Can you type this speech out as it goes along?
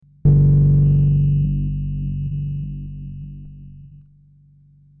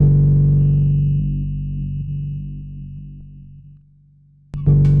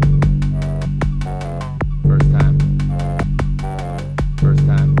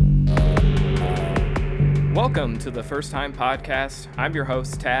Welcome to the First Time Podcast. I'm your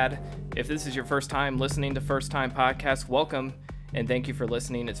host, Tad. If this is your first time listening to First Time Podcast, welcome and thank you for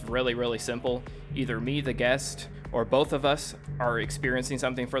listening. It's really, really simple. Either me, the guest, or both of us are experiencing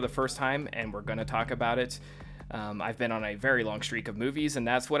something for the first time and we're going to talk about it. I've been on a very long streak of movies, and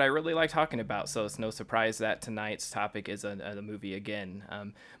that's what I really like talking about, so it's no surprise that tonight's topic is a movie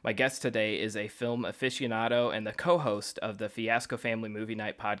again. My guest today is a film aficionado and the co-host of the Fiasco Family Movie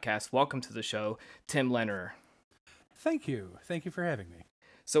Night podcast. Welcome to the show, Tim Lenner. Thank you. Thank you for having me.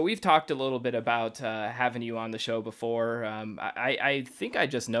 So we've talked a little bit about having you on the show before. I think I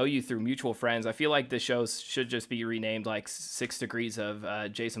just know you through mutual friends. I feel like the show should just be renamed like 6 Degrees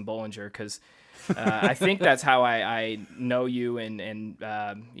of Jason Bollinger, because I think that's how I know you and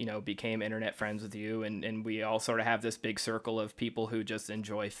became internet friends with you. And we all sort of have this big circle of people who just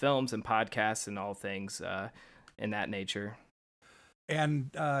enjoy films and podcasts and all things in that nature.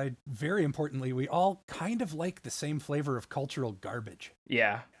 And very importantly, we all kind of like the same flavor of cultural garbage.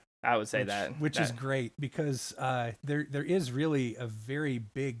 Yeah, I would say which is great, because there is really a very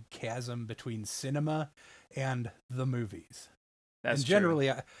big chasm between cinema and the movies. That's and generally,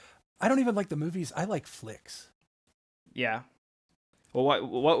 I don't even like the movies. I like flicks. Yeah. Well,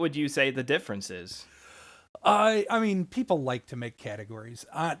 what would you say the difference is? I mean, people like to make categories.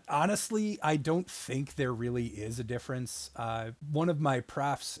 Honestly, I don't think there really is a difference. One of my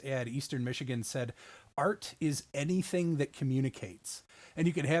profs at Eastern Michigan said, art is anything that communicates. And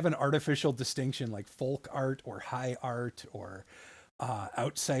you can have an artificial distinction like folk art or high art or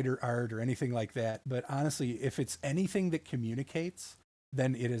outsider art or anything like that. But honestly, if it's anything that communicates,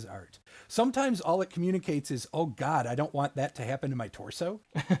 then it is art. Sometimes all it communicates is, oh God, I don't want that to happen to my torso.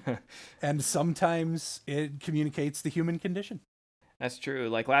 And sometimes it communicates the human condition. That's true.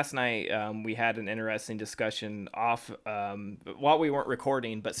 Like last night, we had an interesting discussion off while we weren't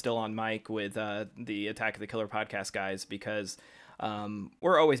recording, but still on mic with the Attack of the Killer podcast guys, because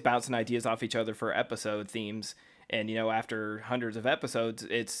we're always bouncing ideas off each other for episode themes. And, after hundreds of episodes,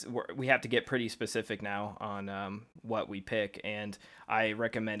 we have to get pretty specific now on what we pick. And I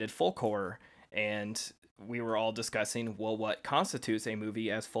recommended folk horror. And we were all discussing, well, what constitutes a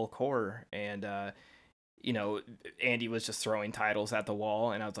movie as folk horror? And, Andy was just throwing titles at the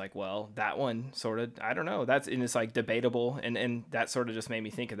wall. And I was like, well, that one sort of, I don't know. And it's like debatable. And that sort of just made me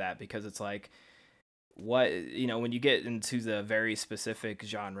think of that, because it's like, what, when you get into the very specific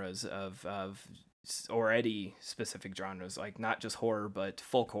genres of already specific genres, like not just horror but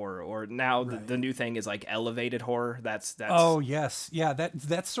folk horror, or now right. the new thing is like elevated horror. That's oh yes, yeah,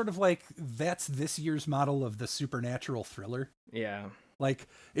 that's sort of like, that's this year's model of the supernatural thriller. Yeah, like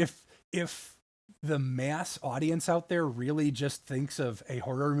if the mass audience out there really just thinks of a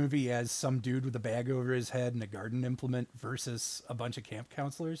horror movie as some dude with a bag over his head and a garden implement versus a bunch of camp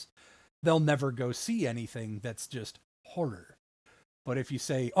counselors, they'll never go see anything that's just horror. But if you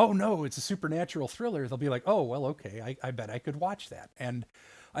say, oh no, it's a supernatural thriller, they'll be like, oh, well, okay, I bet I could watch that. And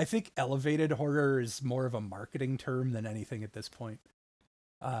I think elevated horror is more of a marketing term than anything at this point.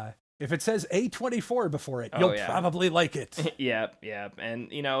 If it says A24 before it, you'll probably like it. Yep.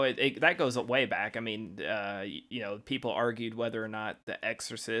 And, that goes way back. I mean, people argued whether or not The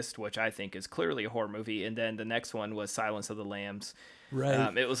Exorcist, which I think is clearly a horror movie, and then the next one was Silence of the Lambs.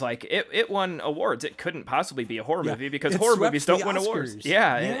 Right. It was like, it won awards. It couldn't possibly be a horror movie, because horror movies don't win awards.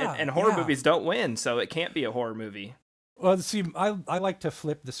 Yeah, and horror movies don't win, so it can't be a horror movie. Well, see, I like to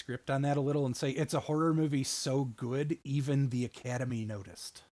flip the script on that a little and say it's a horror movie so good, even the Academy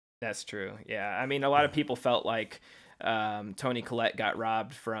noticed. That's true. Yeah. I mean, a lot of people felt like Toni Collette got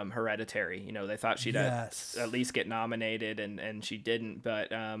robbed from Hereditary. They thought she'd at least get nominated, and she didn't.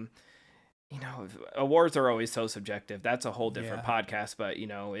 But, awards are always so subjective. That's a whole different podcast. But,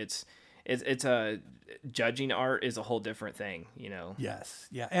 it's a judging art is a whole different thing, Yes.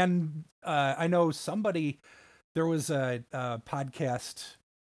 Yeah. And I know there was a podcast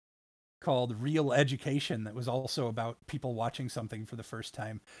called Real Education that was also about people watching something for the first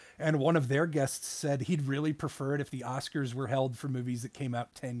time. And one of their guests said he'd really prefer it if the Oscars were held for movies that came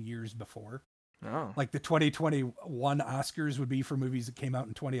out 10 years before. Oh. Like the 2021 Oscars would be for movies that came out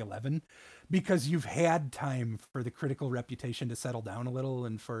in 2011, because you've had time for the critical reputation to settle down a little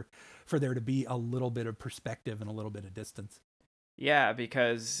and for there to be a little bit of perspective and a little bit of distance. Yeah,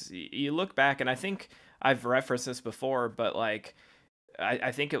 because you look back, and I think I've referenced this before, but like,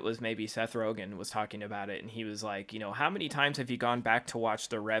 I think it was maybe Seth Rogen was talking about it, and he was like, how many times have you gone back to watch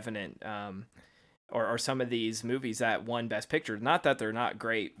The Revenant, or some of these movies that won Best Picture? Not that they're not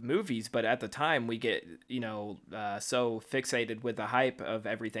great movies, but at the time we get, so fixated with the hype of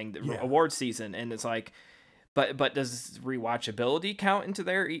everything, award season, and it's like, But does rewatchability count into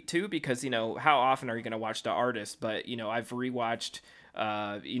there too? Because, how often are you going to watch The Artist? But, I've rewatched,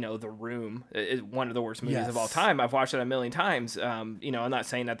 The Room, one of the worst movies of all Yes. time. I've watched it a million times. I'm not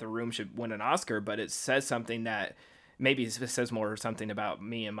saying that The Room should win an Oscar, but it says something that maybe it says more something about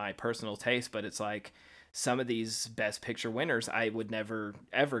me and my personal taste. But it's like some of these Best Picture winners, I would never,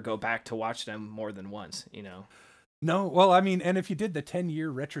 ever go back to watch them more than once. No, well, I mean, and if you did the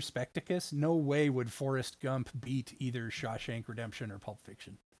 10-year retrospecticus, no way would Forrest Gump beat either Shawshank Redemption or Pulp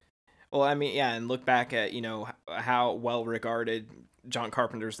Fiction. Well, I mean, yeah, and look back at, how well regarded John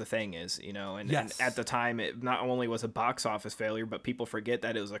Carpenter's The Thing is, and Yes. at the time, it not only was a box office failure, but people forget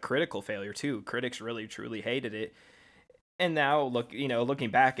that it was a critical failure too. Critics really, truly hated it. And now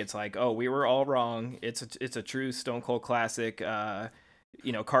looking back, it's like, oh, we were all wrong. It's a true Stone Cold classic.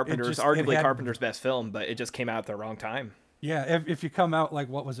 Carpenter's best film, but it just came out at the wrong time. Yeah, if you come out like,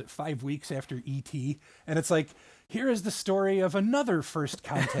 what was it, 5 weeks after E.T., and it's like, here is the story of another first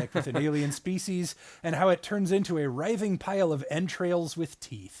contact with an alien species and how it turns into a writhing pile of entrails with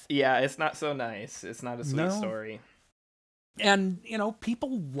teeth. Yeah, it's not so nice. It's not a sweet story. And,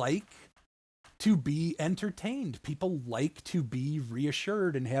 people like to be entertained. People like to be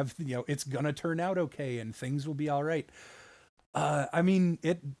reassured and have, it's going to turn out okay and things will be all right. I mean,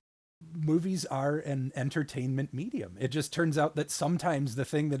 movies are an entertainment medium. It just turns out that sometimes the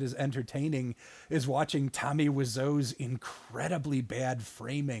thing that is entertaining is watching Tommy Wiseau's incredibly bad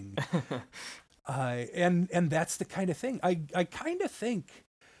framing. And that's the kind of thing. I kind of think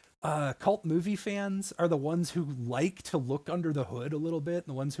cult movie fans are the ones who like to look under the hood a little bit, and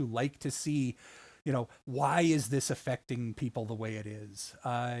the ones who like to see, why is this affecting people the way it is?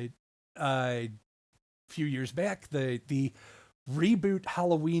 A few years back, the reboot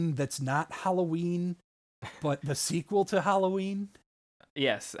Halloween that's not Halloween, but the sequel to Halloween.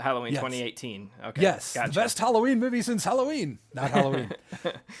 Yes, Halloween 2018. Okay. Yes, gotcha. The best Halloween movie since Halloween. Not Halloween.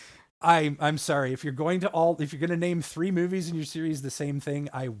 I'm sorry, if you're going to name 3 movies in your series the same thing,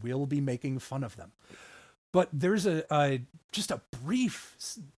 I will be making fun of them. But there's just a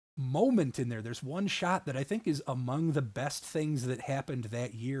brief moment in there. There's one shot that I think is among the best things that happened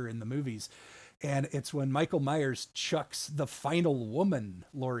that year in the movies. And it's when Michael Myers chucks the final woman,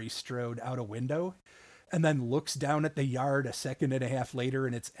 Laurie Strode, out a window and then looks down at the yard a second and a half later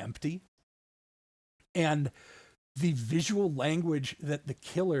and it's empty. And the visual language that the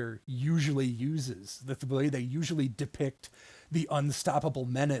killer usually uses, the way they usually depict the unstoppable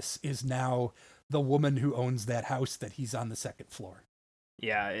menace, is now the woman who owns that house that he's on the second floor.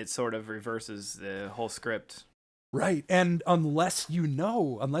 Yeah, it sort of reverses the whole script. Right. And unless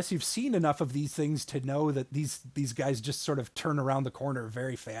you've seen enough of these things to know that these guys just sort of turn around the corner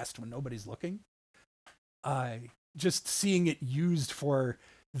very fast when nobody's looking, just seeing it used for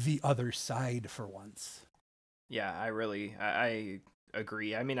the other side for once. Yeah, I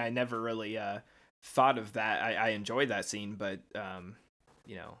agree. I mean, I never really thought of that. I enjoyed that scene, but now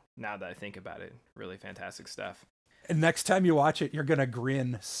that I think about it, really fantastic stuff. And next time you watch it, you're going to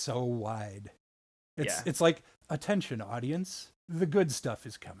grin so wide. It's like, attention audience, the good stuff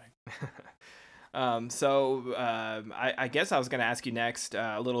is coming. I guess I was going to ask you next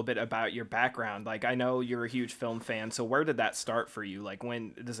a little bit about your background. Like, I know you're a huge film fan, so where did that start for you? Like,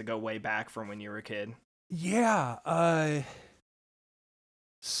 when does it go way back from when you were a kid? Yeah.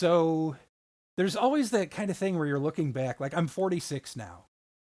 So there's always that kind of thing where you're looking back. Like, I'm 46 now.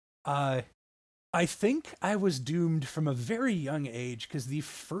 I think I was doomed from a very young age, because the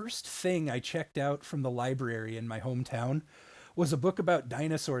first thing I checked out from the library in my hometown was a book about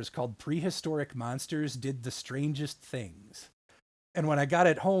dinosaurs called Prehistoric Monsters Did the Strangest Things. And when I got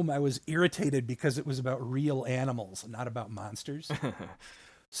it home, I was irritated because it was about real animals, not about monsters.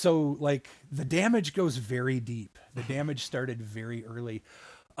 So, like, the damage goes very deep. The damage started very early.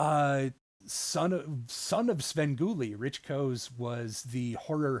 Son of Svengoolie, Rich Koz, was the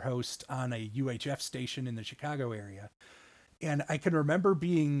horror host on a UHF station in the Chicago area. And I can remember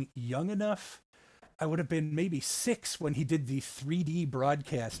being young enough, I would have been maybe 6 when he did the 3D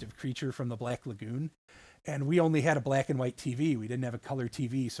broadcast of Creature from the Black Lagoon. And we only had a black and white TV. We didn't have a color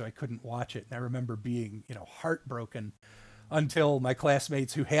TV, so I couldn't watch it. And I remember being, heartbroken until my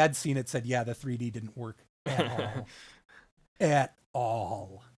classmates who had seen it said, yeah, the 3D didn't work at all. At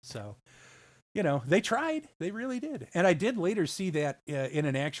all. So, they tried. They really did. And I did later see that in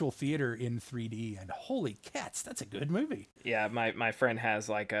an actual theater in 3D. And holy cats, that's a good movie. Yeah, my friend has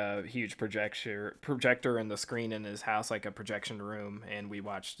like a huge projector in the screen in his house, like a projection room. And we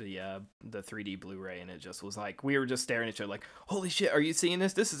watched the 3D Blu-ray, and it just was like, we were just staring at each other like, holy shit, are you seeing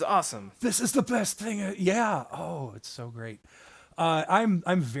this? This is awesome. This is the best thing. Yeah. Oh, it's so great.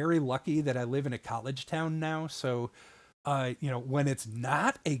 I'm very lucky that I live in a college town now, so when it's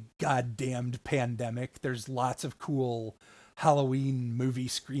not a goddamned pandemic, there's lots of cool Halloween movie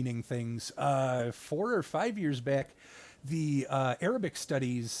screening things. 4 or 5 years back, the Arabic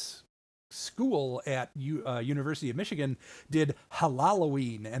Studies school at University of Michigan did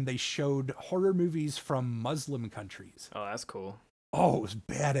Halloween, and they showed horror movies from Muslim countries. Oh, that's cool. Oh, it was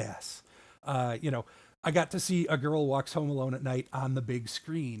badass. I got to see A Girl Walks Home Alone at Night on the big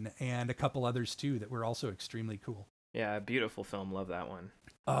screen, and a couple others too that were also extremely cool. Yeah, beautiful film. Love that one.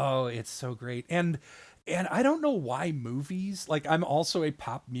 Oh, it's so great. And I don't know why movies, like I'm also a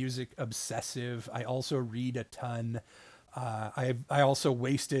pop music obsessive. I also read a ton. I also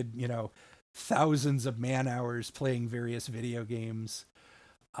wasted, thousands of man hours playing various video games.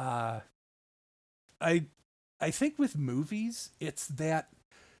 Uh, I I think with movies, it's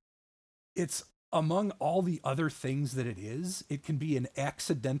among all the other things that it can be an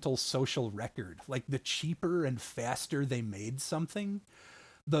accidental social record. Like the cheaper and faster they made something,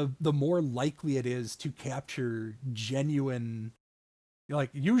 the more likely it is to capture genuine, like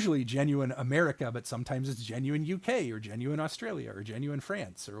usually genuine America, but sometimes it's genuine UK or genuine Australia or genuine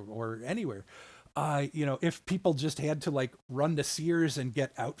France or anywhere. If people just had to like run to Sears and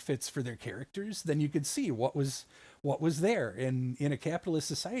get outfits for their characters, then you could see what was there. In a capitalist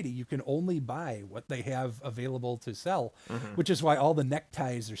society, you can only buy what they have available to sell, which is why all the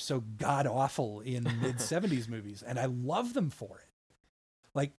neckties are so god awful in mid 70s movies, and I love them for it.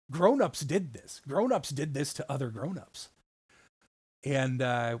 Like grown-ups did this. Grown-ups did this to other grown-ups. And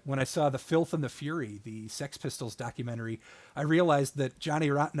when I saw The Filth and the Fury, the Sex Pistols documentary, I realized that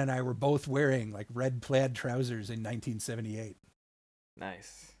Johnny Rotten and I were both wearing like red plaid trousers in 1978.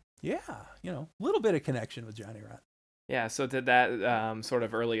 Nice. Yeah, a little bit of connection with Johnny Rotten. Yeah, so did that sort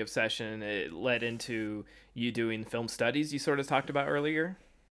of early obsession, it led into you doing film studies you sort of talked about earlier?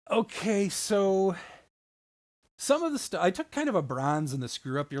 Okay, so some of the stuff, I took kind of a bronze in the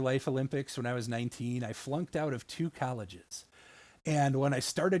Screw Up Your Life Olympics when I was 19. I flunked out of 2 colleges. And when I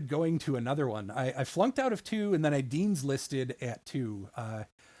started going to another one, I flunked out of 2, and then I dean's listed at 2,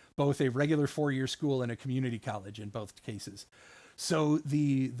 both a regular 4-year school and a community college in both cases. So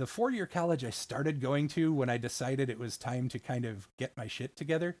the 4-year college I started going to when I decided it was time to kind of get my shit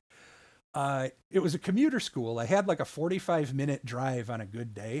together, it was a commuter school. I had like a 45-minute drive on a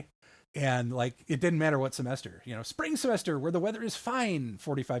good day. And like, it didn't matter what semester, spring semester where the weather is fine,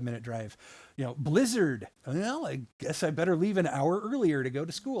 45-minute drive, blizzard. Well, I guess I better leave an hour earlier to go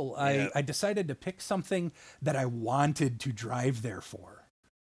to school. Yeah. I decided to pick something that I wanted to drive there for.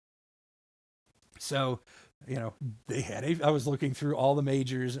 So, I was looking through all the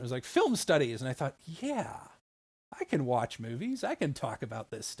majors, and it was like film studies. And I thought, yeah, I can watch movies. I can talk about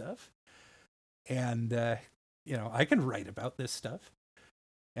this stuff. And, I can write about this stuff.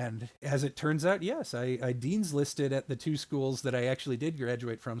 And as it turns out, yes, I dean's listed at the 2 schools that I actually did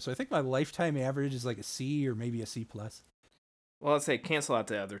graduate from. So I think my lifetime average is like a C or maybe a C+. Well, let's say cancel out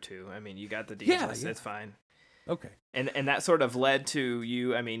the other 2. I mean, you got the dean's list. It's fine. Okay. And that sort of led to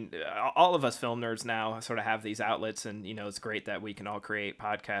you. I mean, all of us film nerds now sort of have these outlets, and it's great that we can all create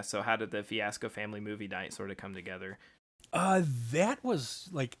podcasts. So how did the Fiasco Family Movie Night sort of come together? That was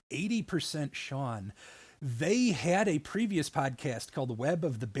like 80% Sean. They had a previous podcast called Web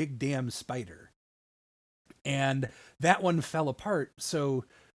of the Big Damn Spider, and that one fell apart. So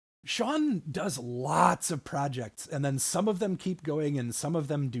Sean does lots of projects, and then some of them keep going and some of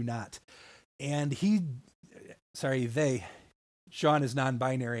them do not. And Sean is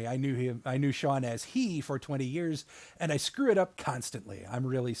non-binary. I knew Sean as he for 20 years, and I screw it up constantly. I'm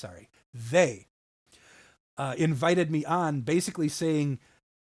really sorry. They invited me on, basically saying,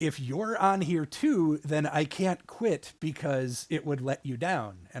 if you're on here too, then I can't quit because it would let you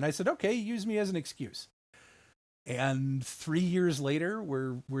down. And I said, okay, use me as an excuse. And 3 years later,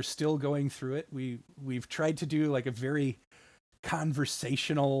 we're still going through it. We've tried to do like a very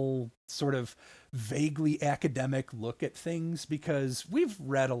conversational, sort of vaguely academic look at things because we've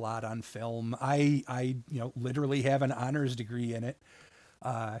read a lot on film. I literally have an honors degree in it.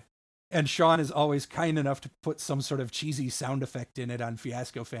 And Sean is always kind enough to put some sort of cheesy sound effect in it on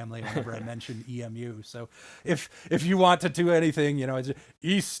Fiasco Family whenever I mention EMU. So if you want to do anything, it's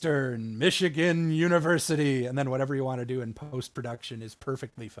Eastern Michigan University, and then whatever you want to do in post-production is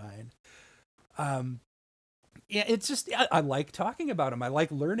perfectly fine. Yeah, it's just, I like talking about them. I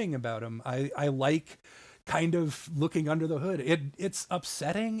like learning about them. I like kind of looking under the hood. It's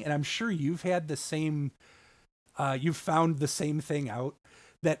upsetting, and I'm sure you've had the same, you've found the same thing out,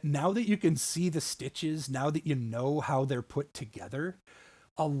 that now that you can see the stitches, now that you know how they're put together,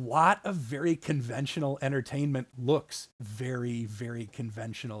 a lot of very conventional entertainment looks very, very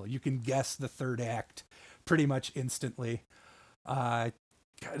conventional. You can guess the third act pretty much instantly. God,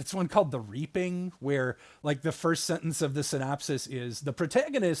 it's one called The Reaping, where like the first sentence of the synopsis is the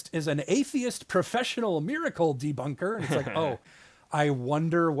protagonist is an atheist professional miracle debunker. And it's like, oh, I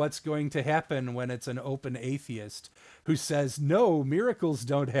wonder what's going to happen when it's an open atheist who says, no, miracles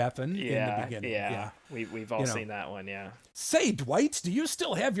don't happen in the beginning. Yeah. We've all seen that one. Yeah. Say, Dwight, do you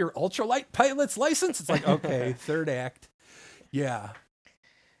still have your ultralight pilot's license? It's like, okay, third act. Yeah.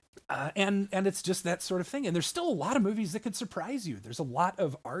 And it's just that sort of thing. And there's still a lot of movies that could surprise you. There's a lot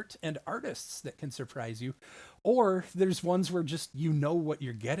of art and artists that can surprise you. Or there's ones where just you know what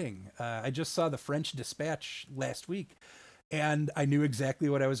you're getting. I just saw The French Dispatch last week, and I knew exactly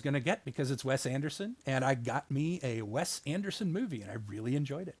what I was going to get because it's Wes Anderson. And I got me a Wes Anderson movie, and I really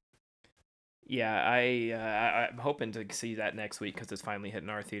enjoyed it. Yeah, I'm hoping to see that next week because it's finally hitting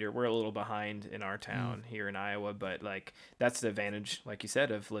our theater. We're a little behind in our town here in Iowa, but like that's the advantage, like you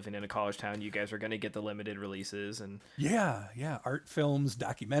said, of living in a college town. You guys are going to get the limited releases and yeah, art films,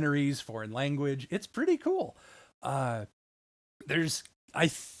 documentaries, foreign language. It's pretty cool. There's, I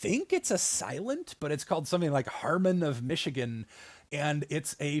think it's a silent, but it's called something like Harmon of Michigan. And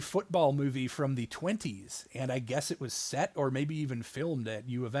it's a football movie from the 20s. And I guess it was set or maybe even filmed at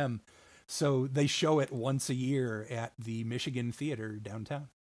U of M. So they show it once a year at the Michigan Theater downtown.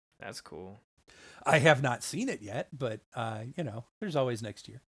 That's cool. I have not seen it yet, but there's always next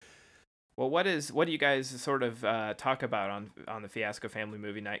year. Well, what do you guys sort of talk about on the Fiasco Family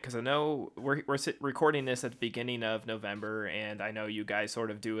Movie Night? Because I know we're recording this at the beginning of November, and I know you guys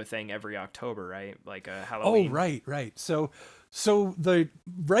sort of do a thing every October, right? Like a Halloween. Oh, right. So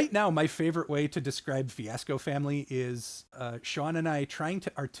right now, my favorite way to describe Fiasco Family is Sean and I trying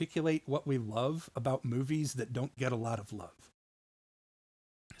to articulate what we love about movies that don't get a lot of love.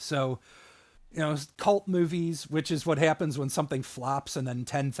 So, cult movies, which is what happens when something flops and then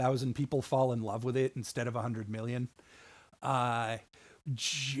 10,000 people fall in love with it instead of 100 million.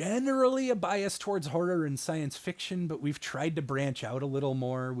 Generally a bias towards horror and science fiction, but we've tried to branch out a little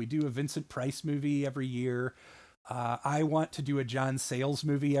more. We do a Vincent Price movie every year. I want to do a John Sayles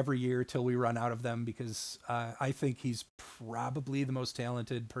movie every year till we run out of them because I think he's probably the most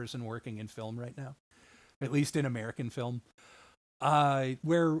talented person working in film right now, at least in American film.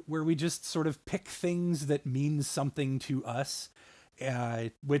 Where we just sort of pick things that mean something to us,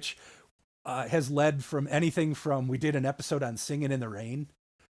 which has led from anything from we did an episode on Singing in the Rain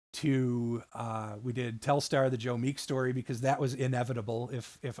to we did Telstar, the Joe Meek story, because that was inevitable.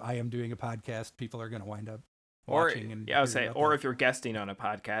 If I am doing a podcast, people are going to wind up watching. And I would say, or if you're guesting on a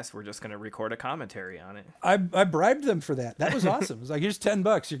podcast, we're just going to record a commentary on it. I bribed them for that. That was awesome. It was like, here's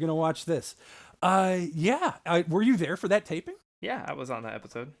 $10. You're going to watch this. Were you there for that taping? Yeah, I was on that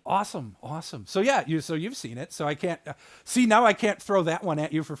episode. Awesome. So yeah, you've seen it. So I can't see now. I can't throw that one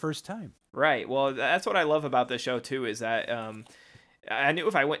at you for first time. Right. Well, that's what I love about this show too. Is that I knew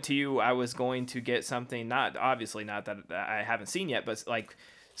if I went to you, I was going to get something. Not that I haven't seen yet, but like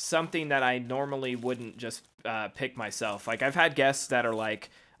something that I normally wouldn't just pick myself. Like I've had guests that are like,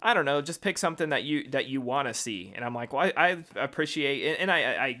 I don't know, just pick something that you want to see. And I'm like, well, I appreciate, and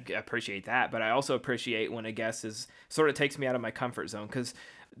I appreciate that, but I also appreciate when a guest is sort of takes me out of my comfort zone, because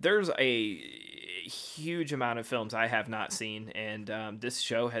there's a huge amount of films I have not seen, and this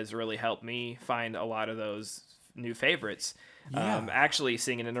show has really helped me find a lot of those new favorites. Yeah. Actually,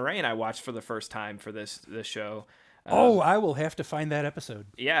 Singing in the Rain, I watched for the first time for this show. I will have to find that episode.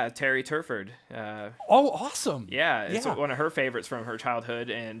 Yeah, Terry Turford. Awesome. Yeah, it's one of her favorites from her childhood,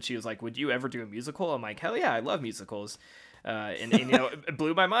 and she was like, "Would you ever do a musical?" I'm like, "Hell yeah, I love musicals." And it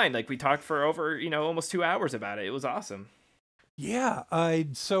blew my mind. Like we talked for over almost 2 hours about it. It was awesome. Yeah,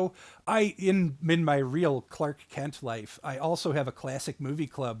 in my real Clark Kent life, I also have a classic movie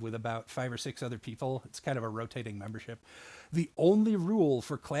club with about 5 or 6 other people. It's kind of a rotating membership. The only rule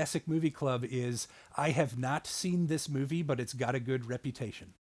for Classic Movie Club is I have not seen this movie, but it's got a good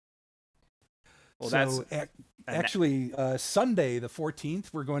reputation. Well, so actually, Sunday the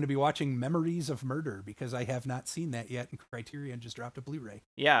 14th, we're going to be watching Memories of Murder because I have not seen that yet, and Criterion just dropped a Blu-ray.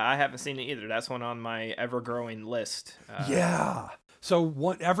 Yeah, I haven't seen it either. That's one on my ever-growing list. Yeah. So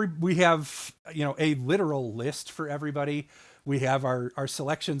we have a literal list for everybody. We have our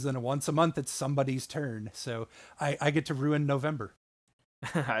selections, and once a month it's somebody's turn. So I get to ruin November.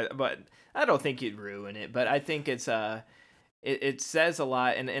 But I don't think you'd ruin it. But I think it's it says a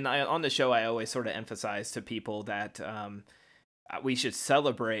lot. And on the show, I always sort of emphasize to people that we should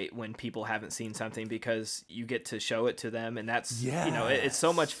celebrate when people haven't seen something, because you get to show it to them. And that's, it's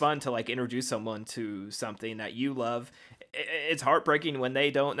so much fun to like introduce someone to something that you love. it's heartbreaking when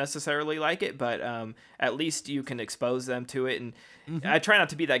they don't necessarily like it, but at least you can expose them to it. And Hmm. I try not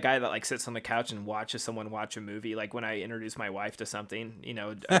to be that guy that like sits on the couch and watches someone watch a movie. Like when I introduce my wife to something,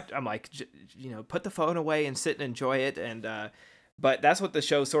 I'm like, put the phone away and sit and enjoy it. And but that's what the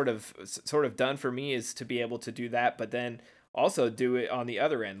show sort of done for me, is to be able to do that, but then also do it on the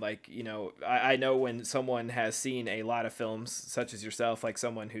other end. Like, I know when someone has seen a lot of films, such as yourself, like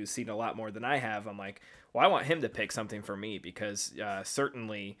someone who's seen a lot more than I have, I'm like, well, I want him to pick something for me, because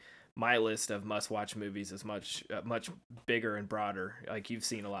certainly my list of must-watch movies is much bigger and broader. Like, you've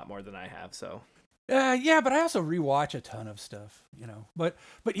seen a lot more than I have, so. Yeah, but I also rewatch a ton of stuff, But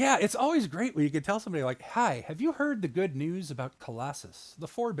yeah, it's always great when you can tell somebody like, "Hi, have you heard the good news about Colossus, the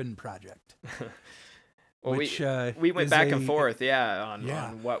Forbin project?" Well, Which we went is back and a forth, yeah, on yeah.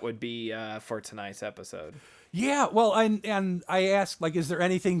 on what would be for tonight's episode. Yeah, well, and I asked, like, is there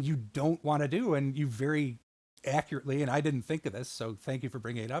anything you don't want to do? And you very accurately, and I didn't think of this, so thank you for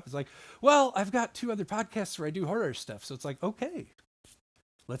bringing it up. It's like, well, I've got 2 other podcasts where I do horror stuff, so it's like, okay,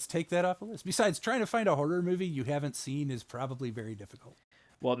 let's take that off the list. Besides, trying to find a horror movie you haven't seen is probably very difficult.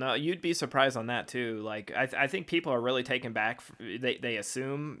 Well, no, you'd be surprised on that too. Like, I think people are really taken back. They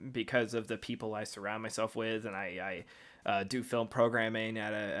assume, because of the people I surround myself with, and I do film programming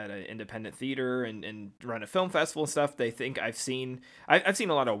at an independent theater, and run a film festival and stuff. They think I've seen a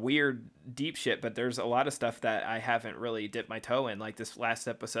lot of weird, deep shit, but there's a lot of stuff that I haven't really dipped my toe in. Like this last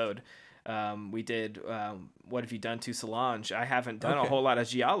episode, we did What Have You Done to Solange. I haven't done a Okay. whole lot of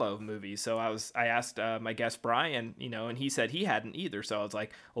Giallo movies, so I asked my guest Brian, and he said he hadn't either. So I was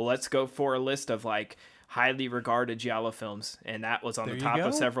like, well, let's go for a list of like highly regarded Giallo films, and that was on There the you top of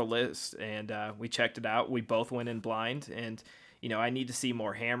go. several lists. And we checked it out. We both went in blind, and I need to see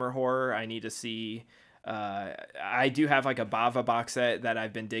more Hammer horror. I need to see. I do have like a Bava box set that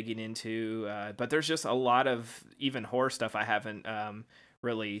I've been digging into, but there's just a lot of even horror stuff I haven't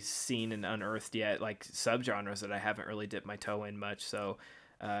really seen and unearthed yet, like subgenres that I haven't really dipped my toe in much. So,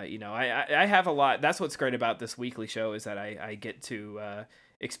 I have a lot. That's what's great about this weekly show, is that I get to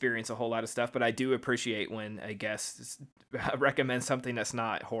experience a whole lot of stuff. But I do appreciate when a guest recommends something that's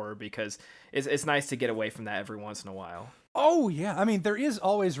not horror, because it's nice to get away from that every once in a while. Oh yeah, I mean there is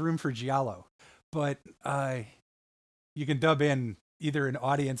always room for giallo, but you can dub in either an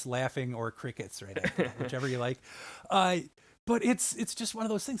audience laughing or crickets right after that, whichever you like. Uh, but it's just one of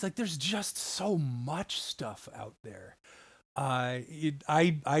those things. Like there's just so much stuff out there.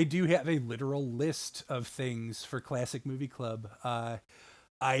 I do have a literal list of things for Classic Movie Club.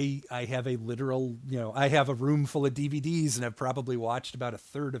 I have a literal, I have a room full of DVDs and I've probably watched about a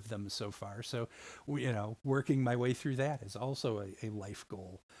third of them so far. So, working my way through that is also a life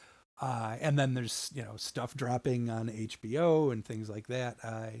goal. And then there's, stuff dropping on HBO and things like that.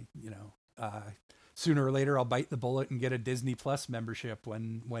 Sooner or later I'll bite the bullet and get a Disney Plus membership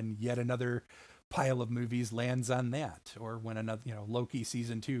when yet another pile of movies lands on that, or when another, Loki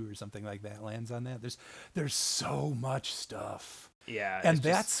season 2 or something like that lands on that. There's so much stuff. Yeah, And it's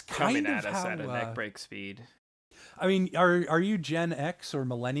that's just coming kind at of us how at a neck break speed. I mean, are you Gen X or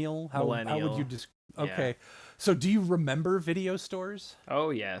millennial? How would Millennial. you just Yeah. Okay. So do you remember video stores?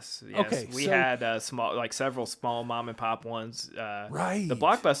 Oh yes, yes. Okay, We so had several small mom and pop ones. right. The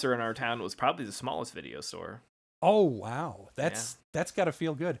Blockbuster in our town was probably the smallest video store. Oh wow. That's got to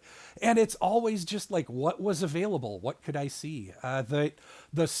feel good. And it's always just like what was available, what could I see?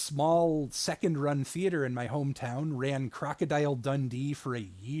 The small second run theater in my hometown ran Crocodile Dundee for a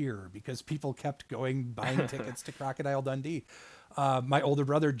year because people kept buying tickets to Crocodile Dundee. My older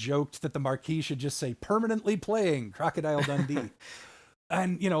brother joked that the marquee should just say permanently playing Crocodile Dundee.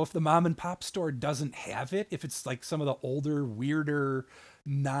 And if the mom and pop store doesn't have it, if it's like some of the older, weirder,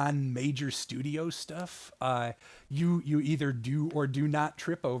 non-major studio stuff, you either do or do not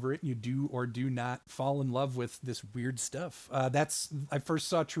trip over it, and you do or do not fall in love with this weird stuff. I first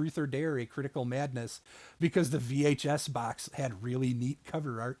saw Truth or Dare: A Critical Madness because the VHS box had really neat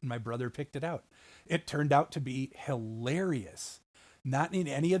cover art, and my brother picked it out. It turned out to be hilarious, not in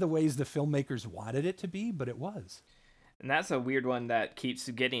any of the ways the filmmakers wanted it to be, but it was. And that's a weird one that keeps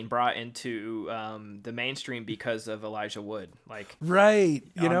getting brought into the mainstream because of Elijah Wood. Like, Right,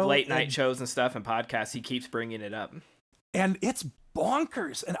 on late night shows and stuff and podcasts, he keeps bringing it up. and it's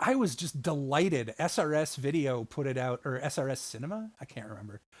bonkers. And I was just delighted. SRS Video put it out, or SRS Cinema, I can't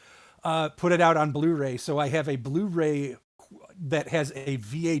remember. Put it out on Blu-ray, so I have a Blu-ray that has a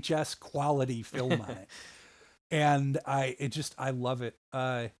VHS quality film on it. and I love it.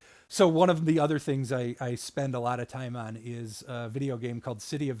 So one of the other things I spend a lot of time on is a video game called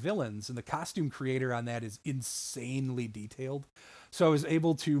City of Villains, and the costume creator on that is insanely detailed. So I was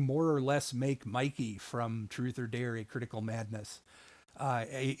able to more or less make Mikey from Truth or Dare: A Critical Madness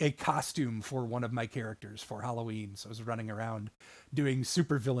a costume for one of my characters for Halloween. So I was running around doing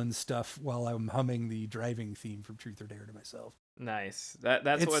supervillain stuff while I'm humming the driving theme from Truth or Dare to myself. Nice.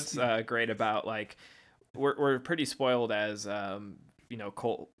 That's what's great about, like, we're pretty spoiled as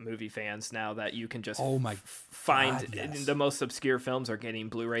cult movie fans now, that you can just find God, yes. the most obscure films are getting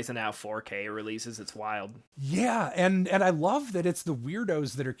Blu-rays and now 4K releases. It's wild. Yeah, and I love that it's the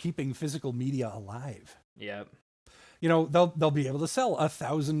weirdos that are keeping physical media alive. Yep. You know, they'll be able to sell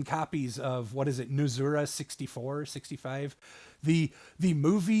 1,000 copies of, what is it, Nuzura 64, 65, the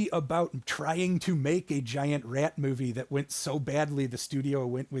movie about trying to make a giant rat movie that went so badly the studio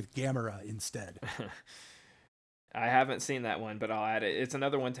went with Gamera instead. I haven't seen that one, but I'll add it. It's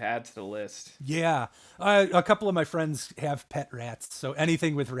another one to add to the list. Yeah, a couple of my friends have pet rats, so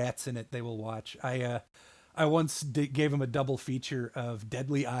anything with rats in it they will watch. I once gave them a double feature of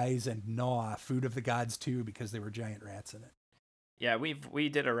Deadly Eyes and Gnaw, Food of the Gods 2, because there were giant rats in it. Yeah, we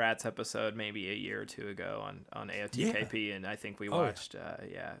did a rats episode maybe a year or two ago on AOTKP, yeah. And I think we watched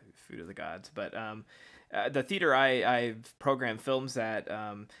Food of the Gods. But the theater I've programmed films at,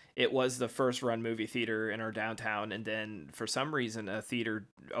 it was the first run movie theater in our downtown, and then for some reason a theater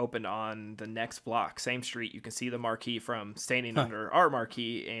opened on the next block, same street. You can see the marquee from standing under our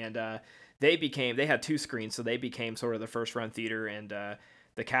marquee, and they had 2 screens, so they became sort of the first run theater, and the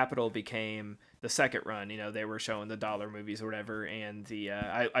Capitol became the second run. You know, they were showing the dollar movies or whatever, and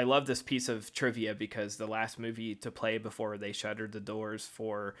I love this piece of trivia because the last movie to play before they shuttered the doors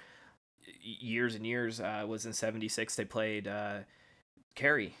for years and years was in '76. They played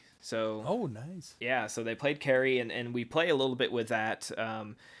Carrie. So nice. Yeah, so they played Carrie, and we play a little bit with that.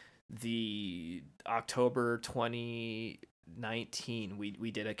 The October 2019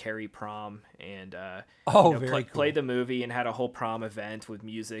 we did a Carrie prom, and very cool. Played the movie and had a whole prom event with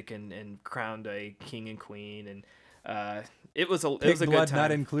music and crowned a king and queen, and it was a good time.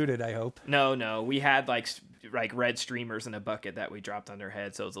 Not included, I hope. No, we had like red streamers in a bucket that we dropped on their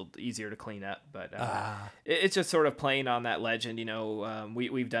head, so it was a little easier to clean up. But it's just sort of playing on that legend. You know,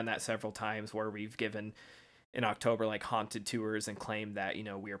 we've done that several times where we've given in October like haunted tours and claimed that, you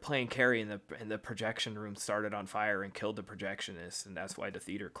know, we were playing Carrie and the projection room started on fire and killed the projectionist, and that's why the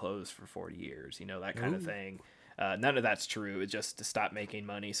theater closed for 40 years. You know, that kind of thing. None of that's true. It's just to stop making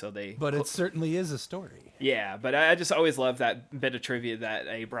money. So But it certainly is a story. Yeah, but I just always love that bit of trivia that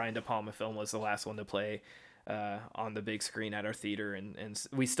a Brian De Palma film was the last one to play on the big screen at our theater, and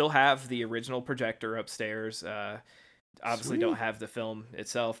we still have the original projector upstairs. Obviously Sweet. Don't have the film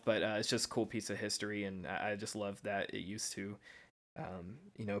itself, but it's just a cool piece of history, and I just love that it used to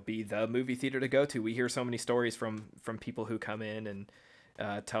be the movie theater to go to. We hear so many stories from people who come in and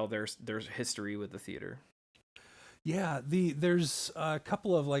tell their history with the theater. Yeah, there's a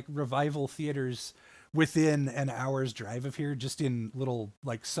couple of like revival theaters within an hour's drive of here, just in little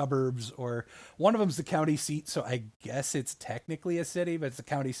like suburbs, or one of them's the county seat, so I guess it's technically a city, but it's the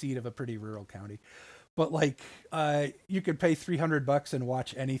county seat of a pretty rural county. But like you could pay $300 and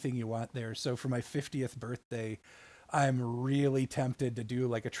watch anything you want there. So for my 50th birthday, I'm really tempted to do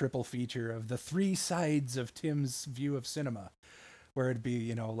like a triple feature of the 3 sides of Tim's view of cinema, where it'd be,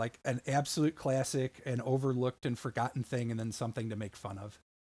 you know, like an absolute classic, an overlooked and forgotten thing, and then something to make fun of.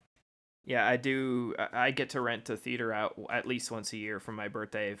 Yeah, I do. I get to rent a theater out at least once a year for my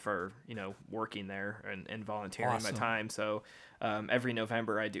birthday for, you know, working there and volunteering my time. So every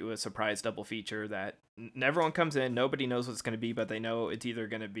November I do a surprise double feature that everyone comes in. Nobody knows what it's going to be, but they know it's either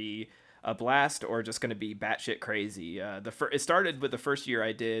going to be a blast or just going to be batshit crazy. It started with the first year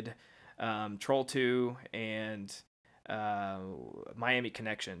I did Troll 2 and Miami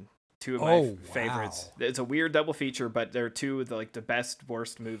Connection. 2 of my favorites. It's a weird double feature, but they're 2 of the best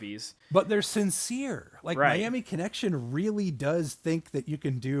worst movies. But they're sincere. Like right. Miami Connection really does think that you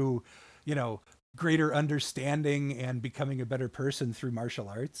can do, you know, greater understanding and becoming a better person through martial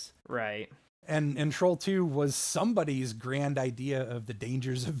arts. Right. And Troll 2 was somebody's grand idea of the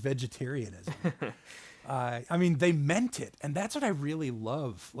dangers of vegetarianism. I mean, they meant it, and that's what I really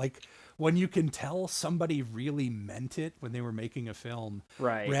love. Like, when you can tell somebody really meant it when they were making a film,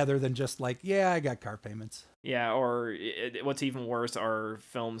 right? Rather than just like, yeah, I got car payments. Yeah, or what's even worse are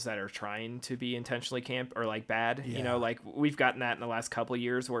films that are trying to be intentionally camp or like bad. Yeah. You know, like we've gotten that in the last couple of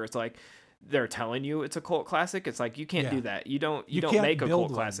years where it's like they're telling you it's a cult classic. It's like you can't do that. You don't make a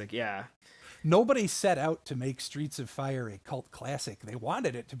cult classic. Yeah. Nobody set out to make Streets of Fire a cult classic. They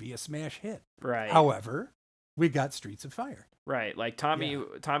wanted it to be a smash hit. Right. However, we got Streets of Fire. Right, like Yeah.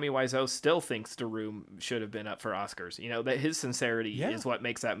 Tommy Wiseau still thinks The Room should have been up for Oscars. You know, that his sincerity Yeah. is what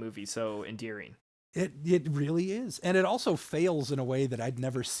makes that movie so endearing. It really is. And it also fails in a way that I'd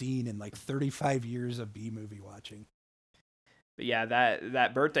never seen in like 35 years of B movie watching. But yeah,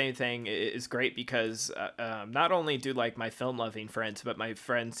 that birthday thing is great because not only do like my film loving friends, but my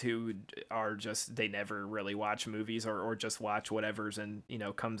friends who are just they never really watch movies or just watch whatever's and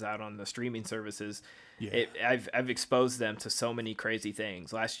comes out on the streaming services. Yeah. I've exposed them to so many crazy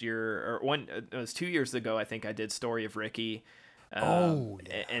things. Last year or it was 2 years ago, I think I did Story of Ricky. Oh,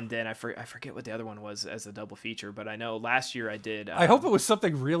 yeah. And then I forget what the other one was as a double feature, but I know last year I did. I hope it was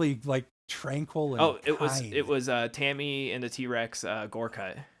something really like tranquil and it was Tammy and the T-Rex gore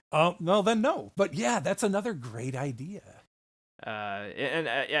cut. Oh, no, then no. But yeah, that's another great idea. And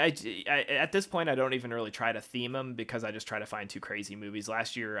I at this point I don't even really try to theme them because I just try to find two crazy movies.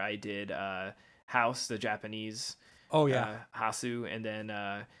 Last year I did House, the Japanese. Oh yeah, Hasu, and then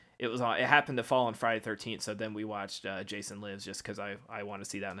it happened to fall on Friday 13th, so then we watched Jason Lives just because I want to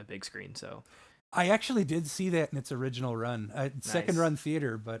see that on a big screen. So I actually did see that in its original run, second run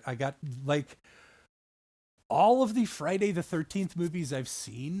theater, but I got like all of the Friday the 13th movies I've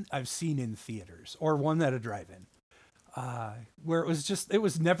seen in theaters or one at a drive-in. Where it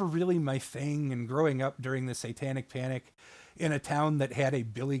was never really my thing. And growing up during the Satanic Panic in a town that had a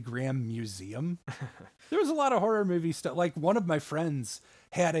Billy Graham museum, there was a lot of horror movie stuff. Like one of my friends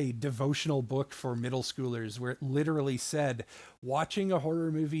had a devotional book for middle schoolers where it literally said, watching a horror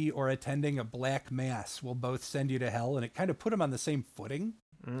movie or attending a black mass will both send you to hell. And it kind of put them on the same footing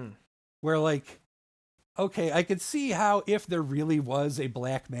where like, okay, I could see how if there really was a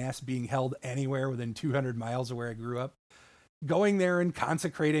black mass being held anywhere within 200 miles of where I grew up, going there and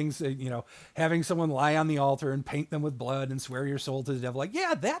consecrating, having someone lie on the altar and paint them with blood and swear your soul to the devil. Like,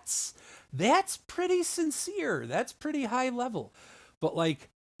 yeah, that's pretty sincere. That's pretty high level. But like,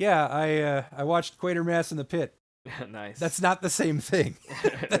 yeah, I watched Quatermass in the Pit. Nice. That's not the same thing.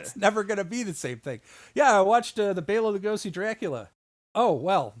 That's never going to be the same thing. Yeah, I watched the Bela Lugosi Dracula. Oh,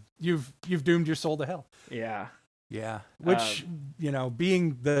 well, you've doomed your soul to hell. Yeah. Yeah. Which,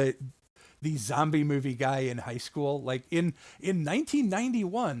 being the zombie movie guy in high school, like in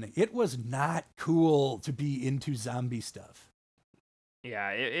 1991, it was not cool to be into zombie stuff.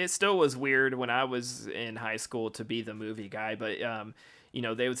 Yeah, it still was weird when I was in high school to be the movie guy, but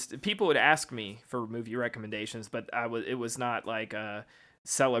people would ask me for movie recommendations, but it was not like a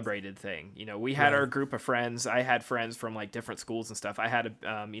celebrated thing. We had our group of friends. I had friends from like different schools and stuff. I had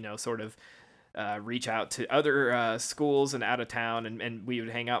to sort of reach out to other schools and out of town, and we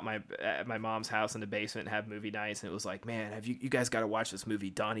would hang out at my mom's house in the basement and have movie nights. And it was like, man, have you guys got to watch this movie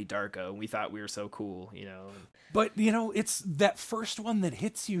Donnie Darko? And we thought we were so cool, But it's that first one that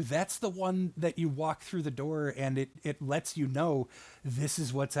hits you. That's the one that you walk through the door, and it lets you know this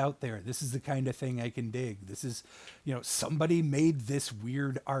is what's out there. This is the kind of thing I can dig. This is, somebody made this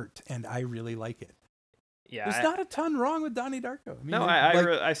weird art, and I really like it. Yeah, there's not a ton wrong with Donnie Darko.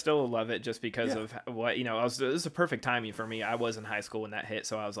 I still love it just because of what it was a perfect timing for me. I was in high school when that hit,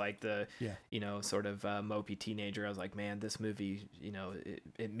 so I was like sort of mopey teenager. I was like, man, this movie,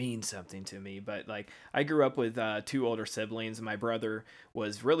 it means something to me. But like, I grew up with two older siblings, and my brother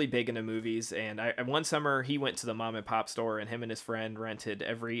was really big into movies. And one summer he went to the mom and pop store, and him and his friend rented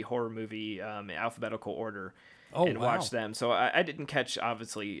every horror movie in alphabetical order. Watch them. So I didn't catch,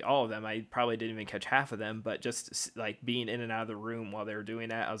 obviously, all of them. I probably didn't even catch half of them, but just like being in and out of the room while they were doing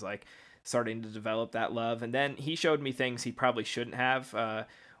that, I was like starting to develop that love. And then he showed me things he probably shouldn't have.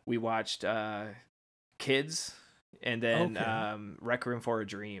 We watched Kids and then Requiem for a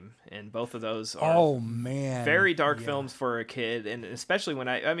Dream. And both of those are very dark films for a kid. And especially when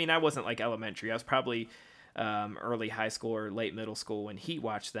I wasn't like elementary. I was probably early high school or late middle school when he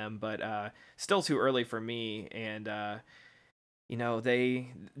watched them, but still too early for me. And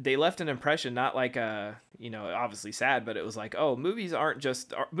they left an impression, not like obviously sad, but it was like, oh, movies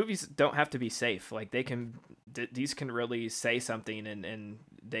don't have to be safe. Like these can really say something, and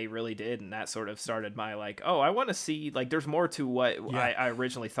they really did. And that sort of started my like, oh, I want to see, like, there's more to what I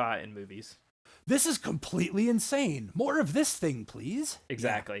originally thought in movies. This is completely insane. More of this thing, please.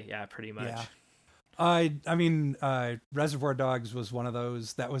 Exactly. Yeah, pretty much. Yeah. Reservoir Dogs was one of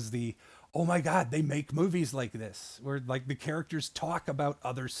those that was oh my God, they make movies like this where like the characters talk about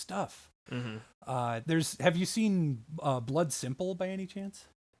other stuff. Mm-hmm. Have you seen Blood Simple by any chance?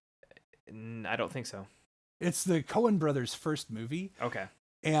 I don't think so. It's the Coen brothers' first movie. Okay.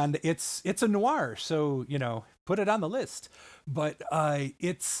 And it's a noir, so, put it on the list. But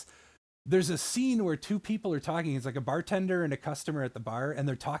there's a scene where two people are talking. It's like a bartender and a customer at the bar, and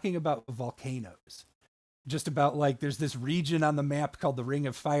they're talking about volcanoes. just about like there's this region on the map called the Ring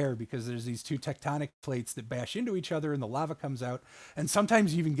of Fire because there's these two tectonic plates that bash into each other and the lava comes out. And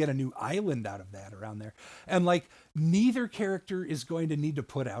sometimes you even get a new island out of that around there. And like neither character is going to need to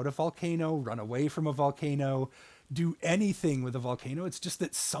put out a volcano, run away from a volcano, do anything with a volcano. It's just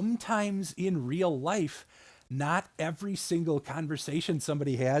that sometimes in real life, not every single conversation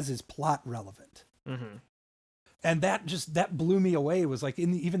somebody has is plot relevant. Mm-hmm. And that blew me away. Was like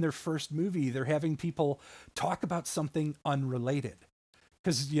in even their first movie, they're having people talk about something unrelated.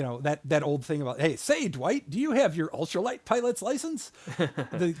 Because, you know, that old thing about, hey, say, Dwight, do you have your ultralight pilot's license?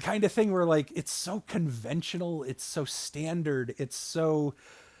 The kind of thing where like, it's so conventional. It's so standard. It's like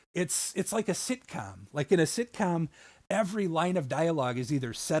a sitcom. Like in a sitcom, every line of dialogue is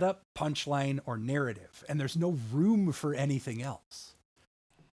either setup, punchline, or narrative. And there's no room for anything else.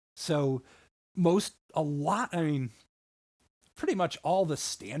 So pretty much all the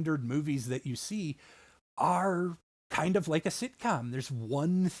standard movies that you see are kind of like a sitcom. There's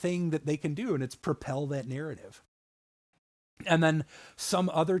one thing that they can do, and it's propel that narrative. And then some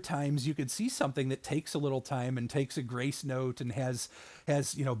other times you could see something that takes a little time and takes a grace note and has,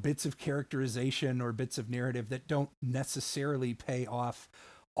 you know, bits of characterization or bits of narrative that don't necessarily pay off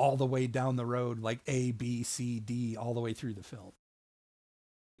all the way down the road, like A, B, C, D, all the way through the film.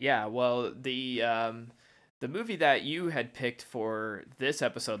 Yeah, well, the movie that you had picked for this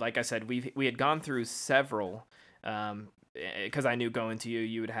episode, like I said, we had gone through several, because I knew going to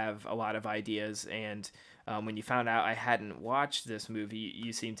you would have a lot of ideas, and when you found out I hadn't watched this movie,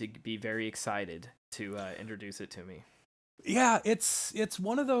 you seemed to be very excited to introduce it to me. Yeah, it's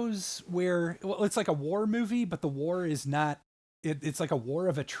one of those where, well, it's like a war movie, but the war is not. It's like a war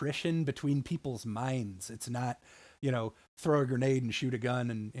of attrition between people's minds. It's not, you know, throw a grenade and shoot a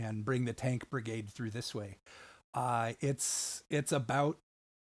gun and bring the tank brigade through this way. It's about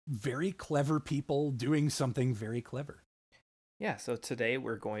very clever people doing something very clever. Yeah, so today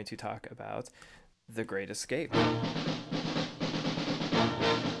we're going to talk about The Great Escape.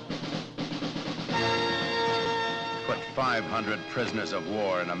 Put 500 prisoners of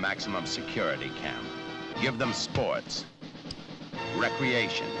war in a maximum security camp. Give them sports,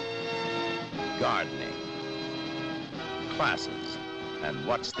 recreation, gardening, classes, and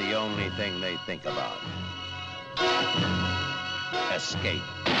what's the only thing they think about? Escape.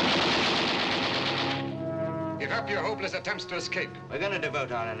 Give up your hopeless attempts to escape. We're going to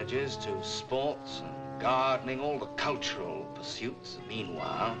devote our energies to sports and gardening, all the cultural pursuits.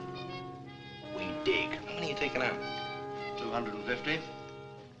 Meanwhile, we dig. How many are you taking out? 250.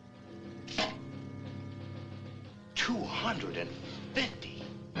 250?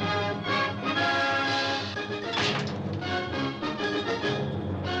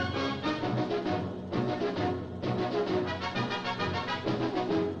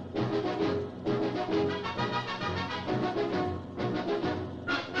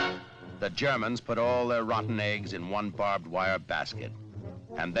 The Germans put all their rotten eggs in one barbed wire basket,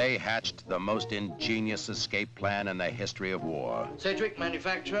 and they hatched the most ingenious escape plan in the history of war. Sedgwick,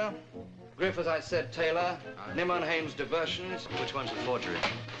 manufacturer. Griff, as I said, Taylor. Nimon, Hames, diversions. Which one's a forgery?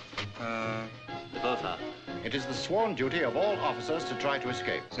 They both are. It is the sworn duty of all officers to try to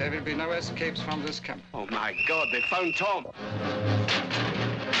escape. There will be no escapes from this camp. Oh, my God, they found Tom.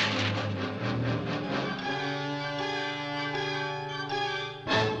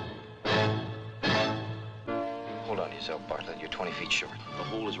 Hold on to yourself, Bartlett. You're 20 feet short. The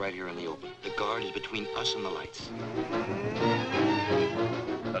hole is right here in the open. The guard is between us and the lights.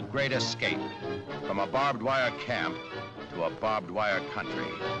 The Great Escape, from a barbed wire camp to a barbed wire country.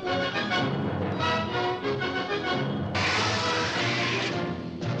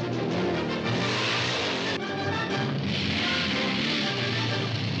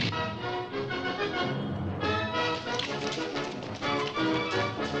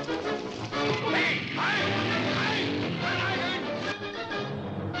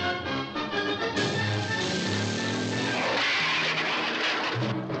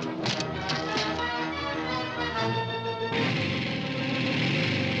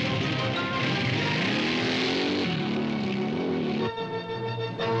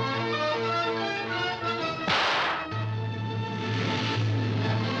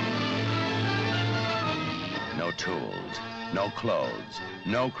 No tools, no clothes,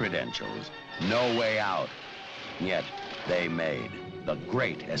 no credentials, no way out. Yet they made the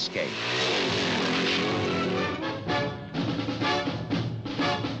Great Escape.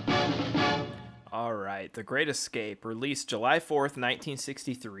 All right, The Great Escape, released July 4th,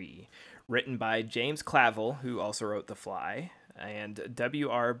 1963, written by James Clavell, who also wrote The Fly, and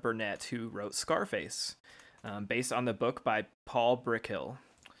W.R. Burnett, who wrote Scarface, based on the book by Paul Brickhill.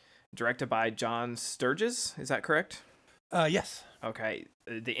 directed by John Sturges. Is that correct? Yes. Okay.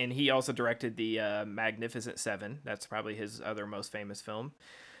 And he also directed the Magnificent Seven. That's probably his other most famous film.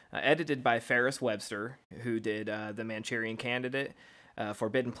 Edited by Ferris Webster, who did The Manchurian Candidate,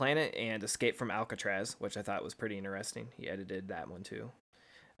 Forbidden Planet, and Escape from Alcatraz, which I thought was pretty interesting. He edited that one too.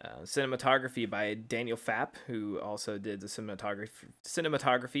 Cinematography by Daniel Fapp, who also did the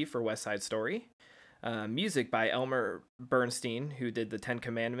cinematography for West Side Story. Music by Elmer Bernstein, who did the Ten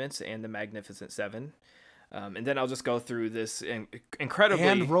Commandments and the Magnificent Seven. And then I'll just go through this incredibly...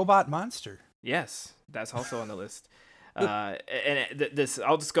 And Robot Monster. Yes, that's also on the list. I'll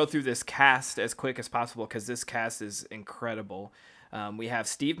just go through this cast as quick as possible because this cast is incredible. We have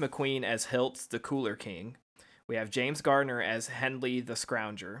Steve McQueen as Hilt, the Cooler King. We have James Garner as Henley, the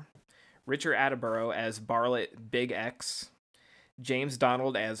Scrounger. Richard Attenborough as Bartlett, Big X. James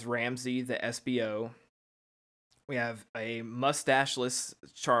Donald as Ramsey, the SBO. We have a mustacheless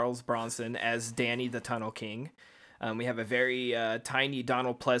Charles Bronson as Danny, the Tunnel King. We have a very tiny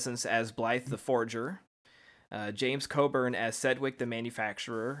Donald Pleasance as Blythe, the Forger. James Coburn as Sedgwick, the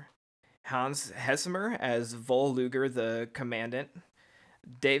Manufacturer. Hans Hessemer as Vol Luger, the Commandant.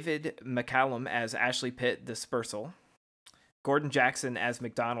 David McCallum as Ashley Pitt, the Spursel. Gordon Jackson as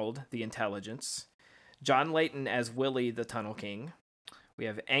McDonald, the Intelligence. John Layton as Willie, the Tunnel King. We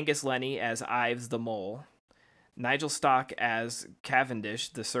have Angus Lenny as Ives, the Mole. Nigel Stock as Cavendish,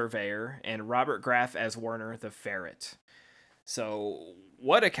 the Surveyor. And Robert Graff as Werner, the Ferret. So,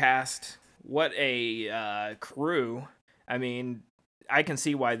 what a cast. What a crew. I mean, I can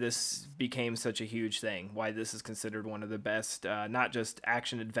see why this became such a huge thing. Why this is considered one of the best, not just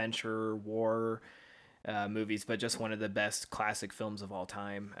action-adventure, war movies, but just one of the best classic films of all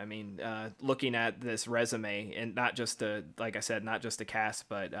time. I mean, looking at this resume, and not just like I said, not just the cast,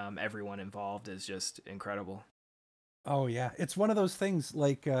 but everyone involved is just incredible. Oh yeah, it's one of those things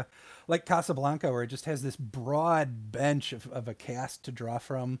like Casablanca, where it just has this broad bench of a cast to draw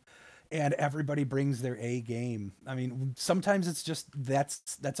from, and everybody brings their A game. I mean, sometimes it's just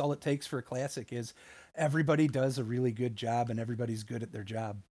that's all it takes for a classic is everybody does a really good job and everybody's good at their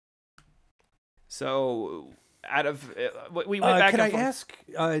job. So, out of we went back. Can I ask?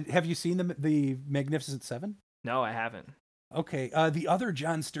 Have you seen the Magnificent Seven? No, I haven't. Okay. The other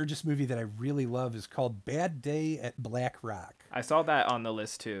John Sturges movie that I really love is called Bad Day at Black Rock. I saw that on the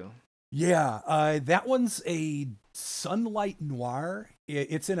list too. Yeah, that one's a sunlight noir.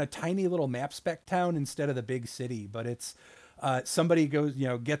 It's in a tiny little map spec town instead of the big city, but it's somebody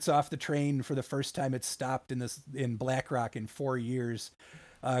gets off the train for the first time it's stopped in Black Rock in 4 years.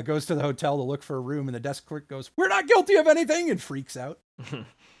 Goes to the hotel to look for a room, and the desk clerk goes, "We're not guilty of anything," and freaks out.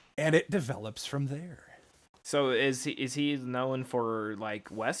 And it develops from there. So is he known for like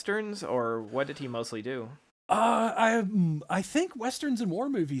westerns, or what did he mostly do? I think westerns and war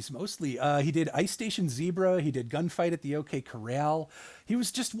movies mostly. He did Ice Station Zebra. He did Gunfight at the OK Corral. He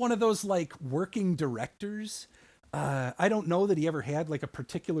was just one of those like working directors. I don't know that he ever had like a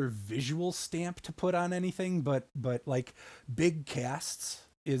particular visual stamp to put on anything, but like big casts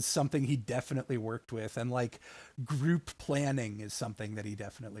is something he definitely worked with, and like group planning is something that he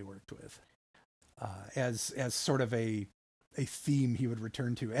definitely worked with. As sort of a theme he would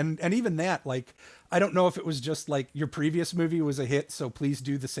return to. And even that, like, I don't know if it was just like your previous movie was a hit, so please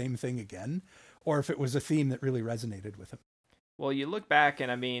do the same thing again, or if it was a theme that really resonated with him. Well, you look back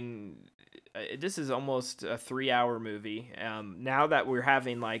and I mean, this is almost a 3-hour movie. Now that we're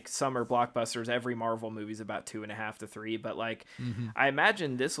having like summer blockbusters, every Marvel movie is about 2.5 to 3, but like, I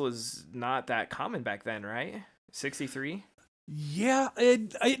imagine this was not that common back then, right? 63? Yeah,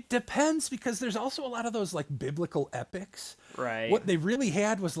 it depends, because there's also a lot of those like biblical epics. Right. What they really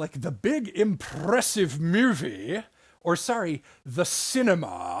had was like the big impressive movie, or sorry, the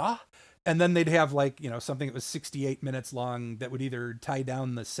cinema. And then they'd have like, something that was 68 minutes long that would either tie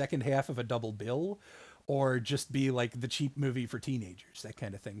down the second half of a double bill or just be like the cheap movie for teenagers, that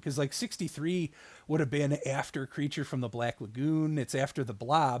kind of thing. Because like 63 would have been after Creature from the Black Lagoon. It's after The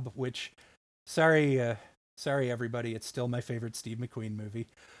Blob, which, sorry everybody, it's still my favorite Steve McQueen movie.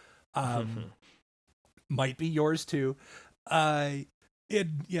 Might be yours too.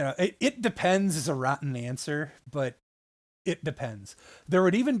 It depends is a rotten answer, but it depends. There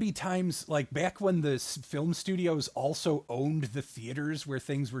would even be times like back when the film studios also owned the theaters where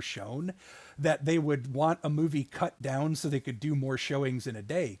things were shown, that they would want a movie cut down so they could do more showings in a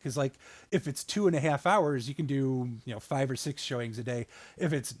day. Because like if it's 2.5 hours, you can do 5 or 6 showings a day.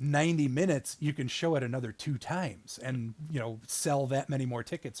 If it's 90 minutes, you can show it another 2 times and sell that many more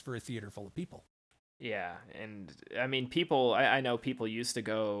tickets for a theater full of people. Yeah, and I mean, people. I know people used to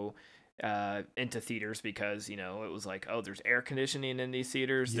go into theaters because, you know, it was like, oh, there's air conditioning in these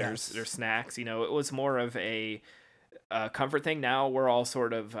theaters. Yes. There's snacks. You know, it was more of a comfort thing. Now we're all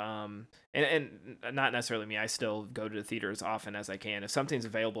sort of, and not necessarily me. I still go to the theater as often as I can. If something's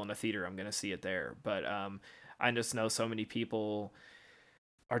available in a theater, I'm going to see it there. But I just know so many people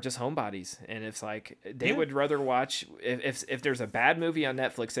are just homebodies, and it's like they would rather watch if there's a bad movie on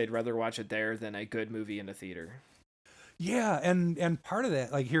Netflix, they'd rather watch it there than a good movie in a theater. Yeah, and part of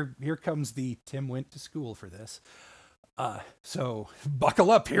that, like here comes the Tim went to school for this. So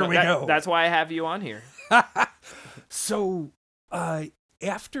buckle up, here we go. That's why I have you on here. So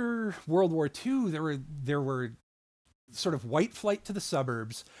after World War II, there were sort of white flight to the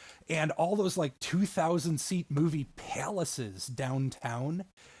suburbs, and all those like 2,000 seat movie palaces downtown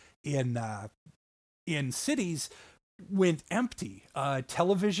in cities went empty.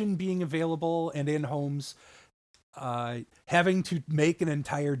 Television being available and in homes, having to make an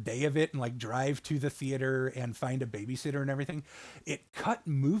entire day of it and like drive to the theater and find a babysitter and everything. It cut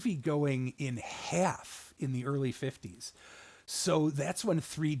movie going in half in the early 50s. So that's when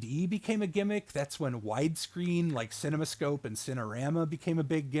 3D became a gimmick. That's when widescreen like CinemaScope and Cinerama became a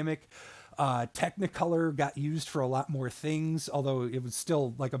big gimmick. Technicolor got used for a lot more things, although it was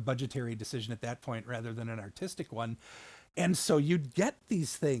still like a budgetary decision at that point rather than an artistic one. And so you'd get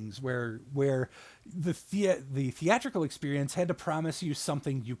these things where the theatrical experience had to promise you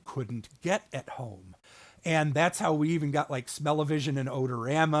something you couldn't get at home. And that's how we even got like Smell-O-Vision and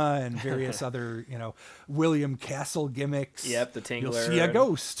Odorama and various other, you know, William Castle gimmicks. Yep, the Tingler. You'll see a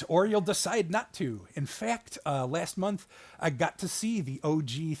ghost, or you'll decide not to. In fact, last month, I got to see the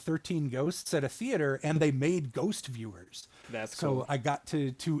OG 13 Ghosts at a theater, and they made ghost viewers. That's cool. So I got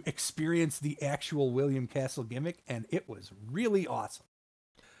to experience the actual William Castle gimmick, and it was really awesome.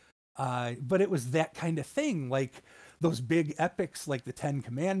 But it was that kind of thing, like those big epics like the Ten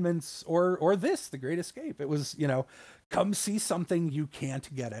Commandments or this, The Great Escape. It was, you know, come see something you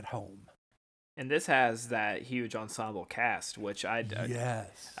can't get at home. And this has that huge ensemble cast, which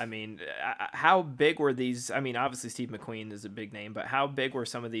yes. I mean, how big were these? I mean, obviously Steve McQueen is a big name, but how big were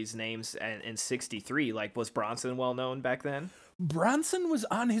some of these names in '63? Like, was Bronson well known back then? Bronson was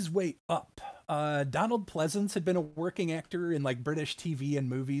on his way up. Donald Pleasance had been a working actor in like British TV and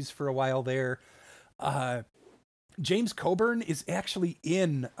movies for a while there. James Coburn is actually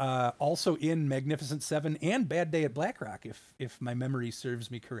also in Magnificent Seven and Bad Day at Black Rock, if my memory serves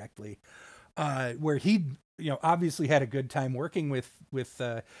me correctly, where he, you know, obviously had a good time working with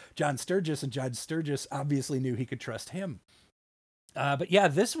John Sturges, and John Sturges obviously knew he could trust him. But yeah,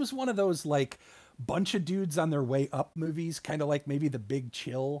 this was one of those like bunch of dudes on their way up movies, kind of like maybe The Big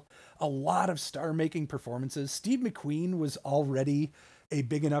Chill. A lot of star-making performances. Steve McQueen was already a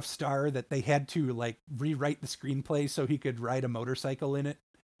big enough star that they had to like rewrite the screenplay so he could ride a motorcycle in it.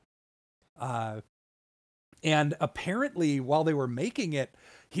 And apparently while they were making it,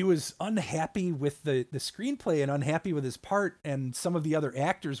 he was unhappy with the screenplay and unhappy with his part. And some of the other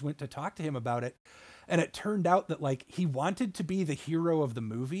actors went to talk to him about it. And it turned out that like he wanted to be the hero of the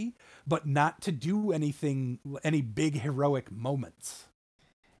movie, but not to do any big heroic moments.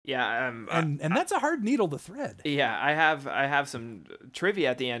 Yeah, and that's a hard needle to thread. Yeah, I have some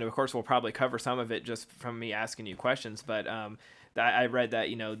trivia at the end. Of course, we'll probably cover some of it just from me asking you questions. But I read that,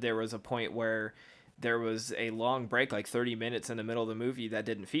 you know, there was a point where there was a long break, like 30 minutes in the middle of the movie, that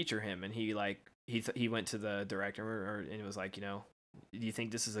didn't feature him, and he went to the director and it was like, you know, do you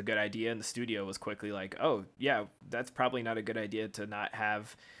think this is a good idea? And the studio was quickly like, oh yeah, that's probably not a good idea to not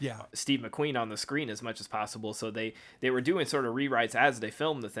have Steve McQueen on the screen as much as possible. So they were doing sort of rewrites as they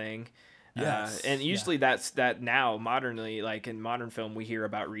filmed the thing. Yes. And usually that's now modernly, like in modern film, we hear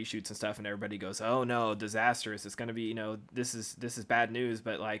about reshoots and stuff and everybody goes, oh no, disastrous. It's going to be, you know, this is bad news.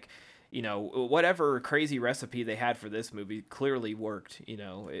 But like, you know, whatever crazy recipe they had for this movie clearly worked, you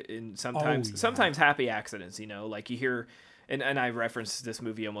know, and sometimes happy accidents, you know, like you hear, and I reference this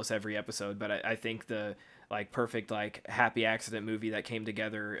movie almost every episode, but I think the like perfect like happy accident movie that came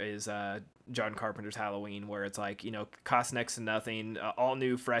together is John Carpenter's Halloween, where it's like, you know, cost next to nothing, all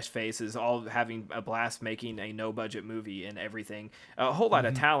new fresh faces, all having a blast making a no budget movie, and everything, a whole lot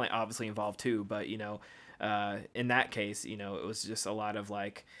of talent obviously involved too, but you know, in that case, you know, it was just a lot of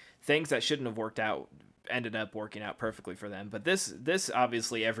like things that shouldn't have worked out ended up working out perfectly for them. But this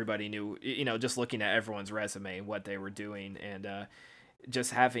obviously everybody knew, you know, just looking at everyone's resume, what they were doing, and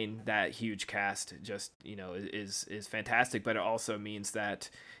just having that huge cast just, you know, is fantastic. But it also means that,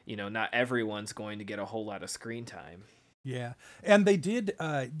 you know, not everyone's going to get a whole lot of screen time. Yeah. And they did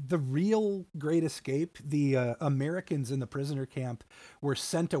the real Great Escape. The Americans in the prisoner camp were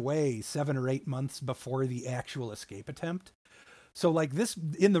sent away 7 or 8 months before the actual escape attempt. So like this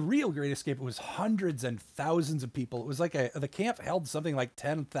in the real Great Escape, it was hundreds and thousands of people. It was like the camp held something like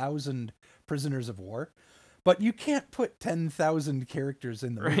 10,000 prisoners of war, but you can't put 10,000 characters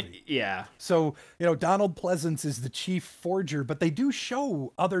in the movie. Right. Yeah. So, Donald Pleasance is the chief forger, but they do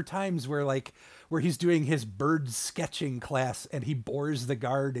show other times where he's doing his bird sketching class and he bores the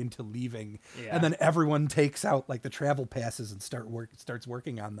guard into leaving. Yeah. And then everyone takes out like the travel passes and starts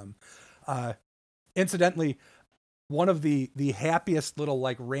working on them. Incidentally, one of the happiest little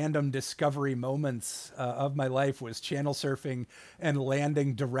like random discovery moments of my life was channel surfing and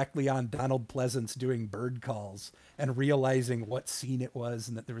landing directly on Donald Pleasance doing bird calls and realizing what scene it was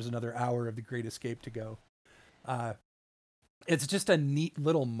and that there was another hour of The Great Escape to go. It's just a neat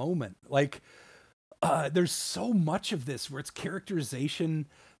little moment. Like there's so much of this where it's characterization,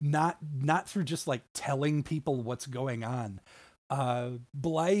 not through just like telling people what's going on.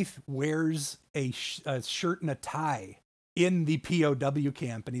 Blythe wears a shirt and a tie in the POW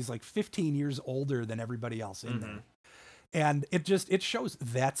camp, and he's like 15 years older than everybody else in there. And it shows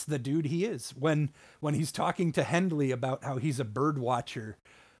that's the dude he is. When he's talking to Hendley about how he's a bird watcher,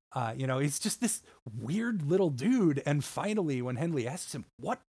 he's just this weird little dude. And finally, when Hendley asks him,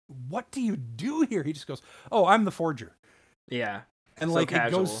 what do you do here? He just goes, "Oh, I'm the forger." Yeah. And so like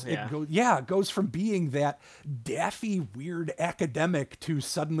casual, it goes from being that daffy, weird academic to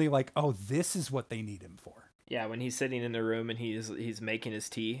suddenly like, oh, this is what they need him for. Yeah, when he's sitting in the room and he's making his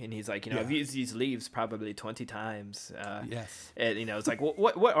tea and he's like, I've used these leaves probably 20 times. Yes. And it's like, well,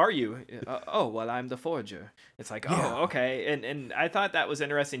 what are you? Oh, well, I'm the forger. It's like, oh, okay. And I thought that was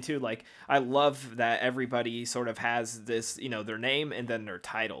interesting too. Like, I love that everybody sort of has this, their name and then their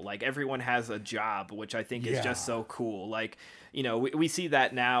title. Like everyone has a job, which I think is just so cool. Like, we see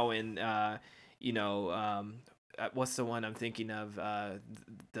that now in, what's the one I'm thinking of?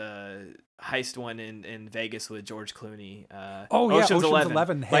 The heist one in Vegas with George Clooney. Ocean's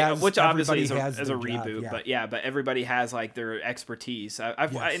 11 has, which obviously is has a their reboot, job, but everybody has like their expertise.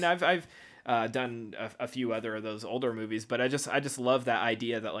 I've done a few other of those older movies, but I just love that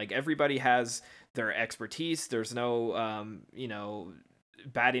idea that like everybody has their expertise. There's no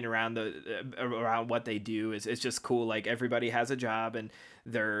batting around around what they do. It's just cool. Like everybody has a job and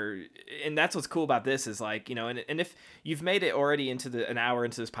that's what's cool about this is like, and if you've made it already into an hour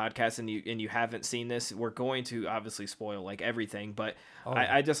into this podcast and you haven't seen this, we're going to obviously spoil like everything, but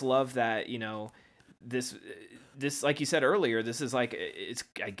I just love that, this, like you said earlier, this is like,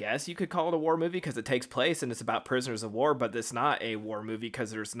 I guess you could call it a war movie because it takes place and it's about prisoners of war, but it's not a war movie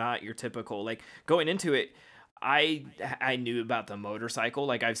because there's not your typical, like going into it, I knew about the motorcycle.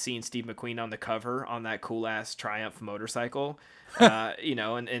 Like I've seen Steve McQueen on the cover on that cool ass Triumph motorcycle,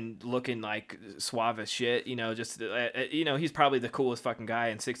 and looking like suave as shit, he's probably the coolest fucking guy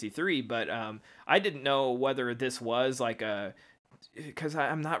in 63. But I didn't know whether this was like because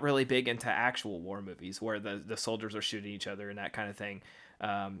I'm not really big into actual war movies where the soldiers are shooting each other and that kind of thing.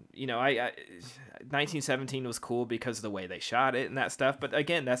 1917 was cool because of the way they shot it and that stuff. But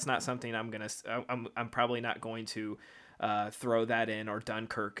again, that's not something I'm probably not going to throw that in, or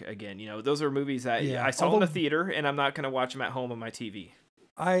Dunkirk again. Those are movies that I saw in the theater and I'm not going to watch them at home on my TV.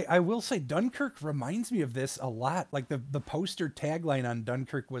 I will say Dunkirk reminds me of this a lot. Like the poster tagline on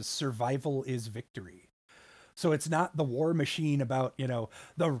Dunkirk was "Survival is Victory." So it's not the war machine about,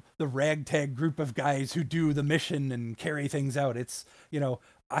 the ragtag group of guys who do the mission and carry things out. It's,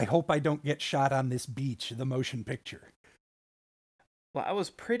 I hope I don't get shot on this beach, the motion picture. Well, I was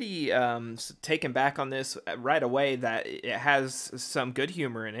pretty taken back on this right away that it has some good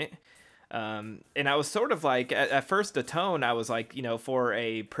humor in it. And I was sort of like, at first the tone, I was like, for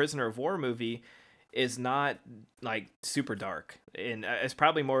a prisoner of war movie, is not like super dark, and it's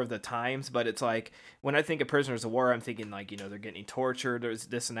probably more of the times, but it's like when I think of prisoners of war, I'm thinking like, they're getting tortured, there's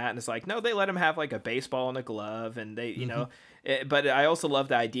this and that, and it's like, no, they let them have like a baseball and a glove, and they, but I also love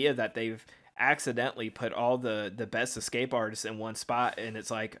the idea that they've accidentally put all the best escape artists in one spot, and it's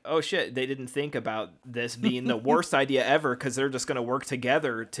like, oh shit, they didn't think about this being the worst idea ever because they're just going to work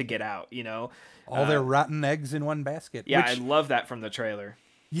together to get out, all their rotten eggs in one basket. Yeah, I love that from the trailer.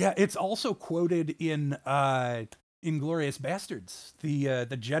 Yeah, it's also quoted in Inglourious Bastards.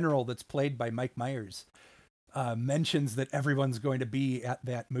 The general that's played by Mike Myers mentions that everyone's going to be at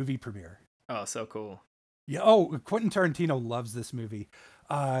that movie premiere. Oh, so cool. Yeah. Oh, Quentin Tarantino loves this movie.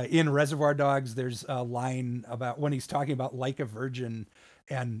 In Reservoir Dogs, there's a line about when he's talking about Like a Virgin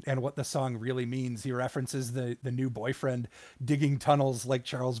and what the song really means. He references the new boyfriend digging tunnels like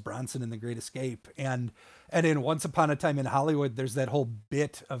Charles Bronson in The Great Escape. And in Once Upon a Time in Hollywood, there's that whole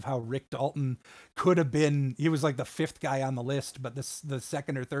bit of how Rick Dalton could have been, he was like the fifth guy on the list, but the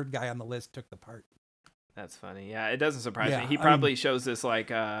second or third guy on the list took the part. That's funny. Yeah, it doesn't surprise Yeah, me. He I probably mean, should this like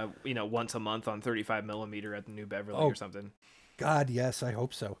once a month on 35 millimeter at the New Beverly oh or something. God, yes, I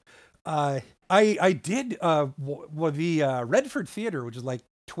hope so. I did the Redford Theater, which is like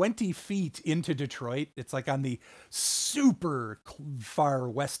 20 feet into Detroit. It's like on the super far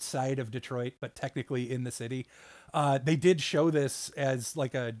west side of Detroit, but technically in the city. They did show this as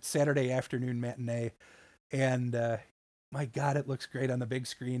like a Saturday afternoon matinee, and my God, it looks great on the big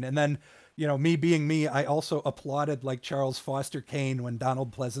screen. And then, me being me, I also applauded like Charles Foster Kane when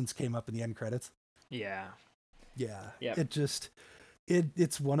Donald Pleasance came up in the end credits. Yeah. Yeah, Yep.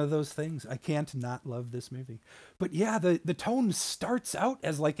 it's one of those things. I can't not love this movie. But yeah, the tone starts out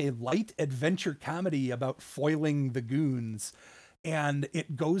as like a light adventure comedy about foiling the goons, and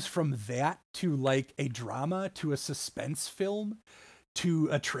it goes from that to like a drama to a suspense film to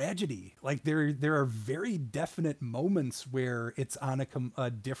a tragedy. Like there are very definite moments where it's on a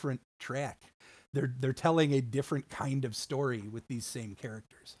different track. They're telling a different kind of story with these same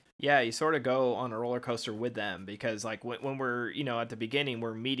characters. Yeah, you sort of go on a roller coaster with them because, like, when we're, at the beginning,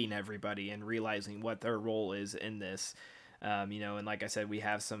 we're meeting everybody and realizing what their role is in this. And like I said, we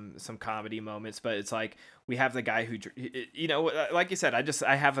have some comedy moments, but it's like we have the guy who, like you said,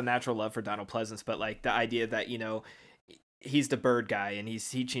 I have a natural love for Donald Pleasance, but like the idea that, he's the bird guy and he's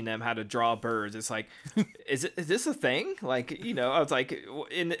teaching them how to draw birds. It's like, is this a thing? Like, I was like,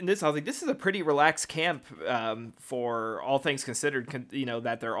 in this, I was like, this is a pretty relaxed camp, for all things considered,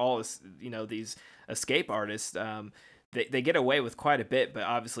 that they're all, these escape artists. They get away with quite a bit, but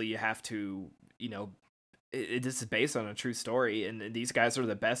obviously you have to, this is based on a true story, and these guys are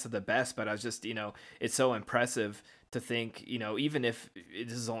the best of the best. But I was just, it's so impressive to think, even if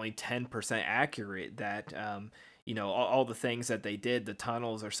this is only 10% accurate, that, all the things that they did, the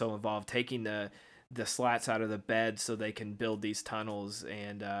tunnels are so involved, taking the slats out of the bed so they can build these tunnels,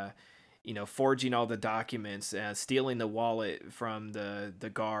 and, forging all the documents, stealing the wallet from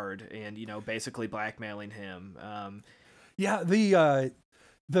the guard, and, basically blackmailing him. Yeah, the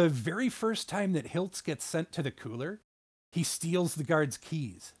very first time that Hiltz gets sent to the cooler, he steals the guard's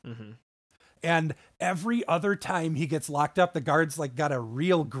keys. Mm-hmm. And every other time he gets locked up, the guard's like got a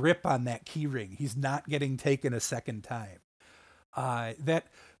real grip on that key ring. He's not getting taken a second time.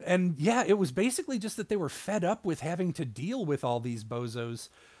 It was basically just that they were fed up with having to deal with all these bozos.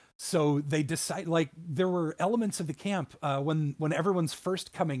 So they decide, like, there were elements of the camp when everyone's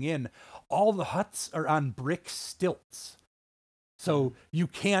first coming in, all the huts are on brick stilts. So you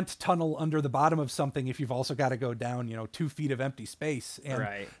can't tunnel under the bottom of something if you've also got to go down, 2 feet of empty space. And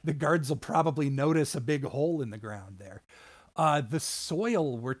Right. The guards will probably notice a big hole in the ground there. The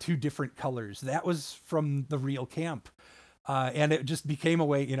soil were 2 different colors. That was from the real camp. And it just became a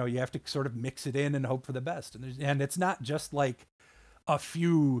way, you have to sort of mix it in and hope for the best. And it's not just like a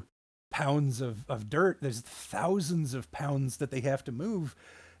few pounds of dirt. There's thousands of pounds that they have to move.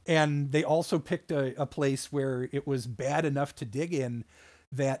 And they also picked a place where it was bad enough to dig in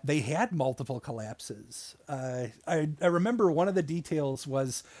that they had multiple collapses. I remember one of the details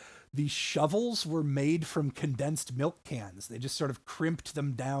was the shovels were made from condensed milk cans. They just sort of crimped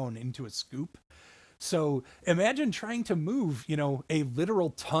them down into a scoop. So imagine trying to move, a literal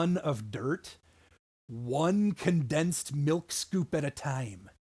ton of dirt, 1 condensed milk scoop at a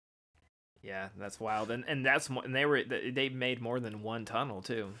time. Yeah, that's wild, and they made more than one tunnel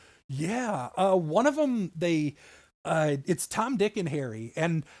too. Yeah, one of them it's Tom, Dick, and Harry,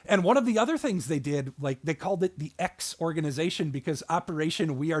 and one of the other things they did, like they called it the X organization because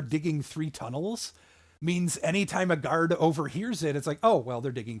Operation We Are Digging 3 Tunnels means anytime a guard overhears it, it's like, oh well,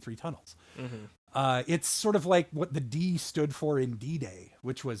 they're digging 3 tunnels. Mm-hmm. It's sort of like what the D stood for in D-Day,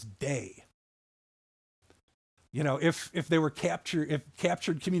 which was day. If they were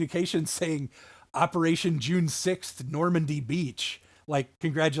captured communications saying Operation June 6th, Normandy Beach, like,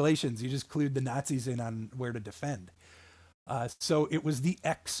 congratulations, you just clued the Nazis in on where to defend. So it was the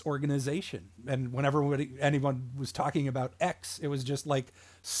X organization. And whenever anyone was talking about X, it was just like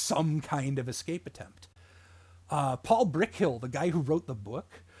some kind of escape attempt. Paul Brickhill, the guy who wrote the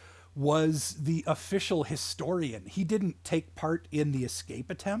book, was the official historian. He didn't take part in the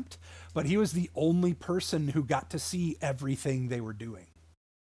escape attempt, but he was the only person who got to see everything they were doing.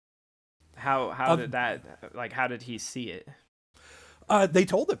 How did he see it? They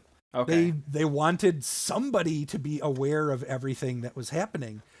told him. Okay. They wanted somebody to be aware of everything that was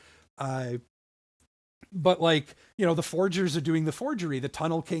happening. But like, the forgers are doing the forgery, the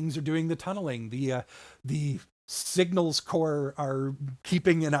tunnel kings are doing the tunneling, the Signals Corps are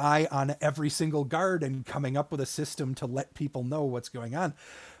keeping an eye on every single guard and coming up with a system to let people know what's going on.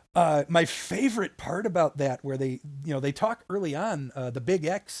 My favorite part about that, where they talk early on, the Big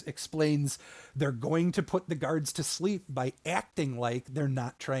X explains they're going to put the guards to sleep by acting like they're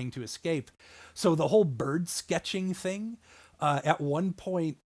not trying to escape. So the whole bird sketching thing, at one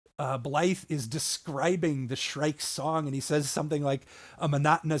point, Blythe is describing the Shrike song, and he says something like a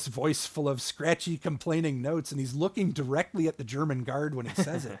monotonous voice full of scratchy, complaining notes, and he's looking directly at the German guard when he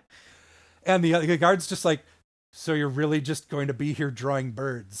says it. And the guard's just like, so you're really just going to be here drawing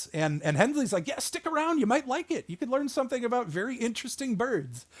birds? And Hensley's like, yeah, stick around. You might like it. You could learn something about very interesting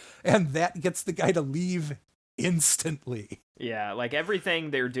birds. And that gets the guy to leave instantly. Yeah, like everything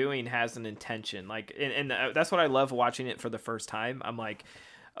they're doing has an intention. Like, and that's what I love watching it for the first time. I'm like,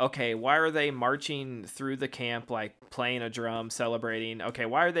 okay, why are they marching through the camp, like playing a drum, celebrating? Okay,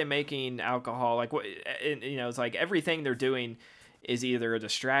 why are they making alcohol? Like, what? It's like everything they're doing is either a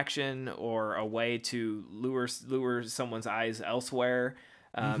distraction or a way to lure someone's eyes elsewhere.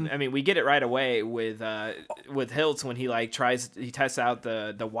 I mean, we get it right away with Hiltz when he tests out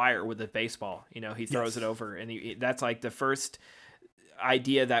the wire with the baseball. He throws it over, and that's like the first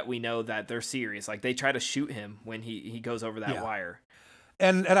idea that we know that they're serious. Like, they try to shoot him when he goes over that wire.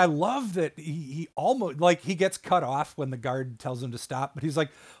 And I love that he almost, like, he gets cut off when the guard tells him to stop, but he's like,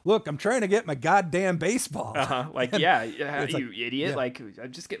 look, I'm trying to get my goddamn baseball. Like, you like, idiot. Yeah. Like,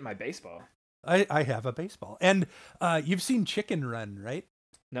 I'm just getting my baseball. I have a baseball. And you've seen Chicken Run, right?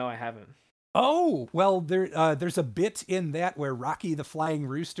 No, I haven't. Oh, well, there's a bit in that where Rocky the Flying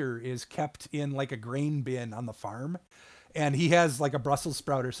Rooster is kept in like a grain bin on the farm. And he has like a Brussels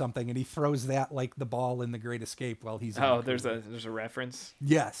sprout or something, and he throws that like the ball in The Great Escape while he's. Oh, there's a reference.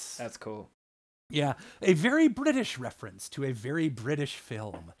 Yes, that's cool. Yeah, a very British reference to a very British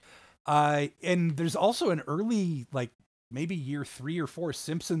film. And there's also an early, like maybe year 3 or 4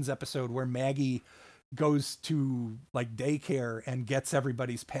 Simpsons episode where Maggie goes to like daycare and gets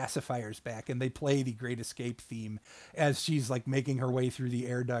everybody's pacifiers back, and they play the Great Escape theme as she's like making her way through the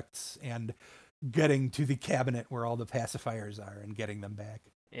air ducts and getting to the cabinet where all the pacifiers are and getting them back.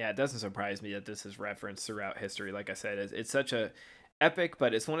 Yeah, it doesn't surprise me that this is referenced throughout history. Like I said, it's such a epic,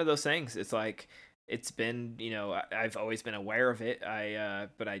 but it's one of those things. It's like, it's been, I've always been aware of it.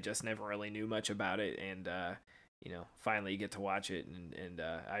 But I just never really knew much about it. And, finally you get to watch it. And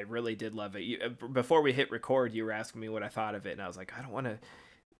I really did love it. Before we hit record, you were asking me what I thought of it. And I was like, I don't want to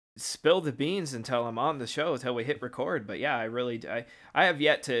spill the beans until I'm on the show, until we hit record. But yeah, I have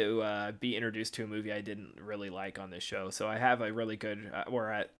yet to be introduced to a movie I didn't really like on this show. So I have a really good,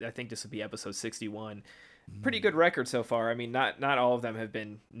 I think this would be episode 61. Pretty good record so far. I mean, not all of them have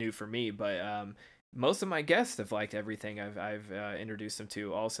been new for me, but most of my guests have liked everything I've introduced them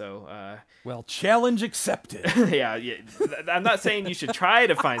to also. Well, challenge accepted. yeah. I'm not saying you should try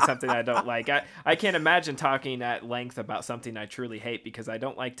to find something I don't like. I can't imagine talking at length about something I truly hate, because I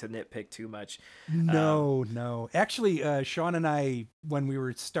don't like to nitpick too much. No. Actually, Sean and I, when we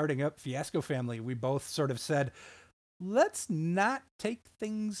were starting up Fiasco Family, we both sort of said, let's not take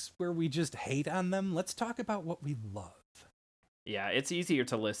things where we just hate on them. Let's talk about what we love. Yeah, it's easier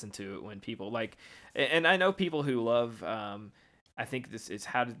to listen to when people like, and I know people who love, I think this is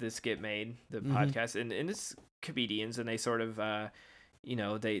How Did This Get Made, the podcast, and it's comedians, and they sort of,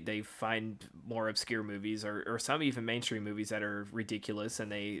 they find more obscure movies or some even mainstream movies that are ridiculous,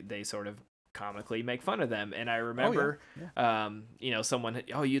 and they sort of comically make fun of them. And I remember, someone,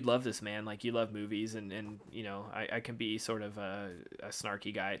 you'd love this, man. Like, you love movies, and I can be sort of a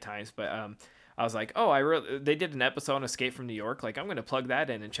snarky guy at times, but I was like, they did an episode on Escape from New York. Like, I'm going to plug that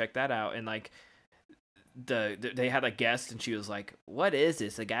in and check that out. And like, they had a guest, and she was like, what is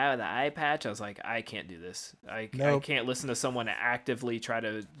this? A guy with an eye patch? I was like, I can't do this. I can't listen to someone actively try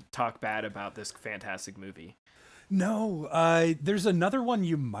to talk bad about this fantastic movie. No, there's another one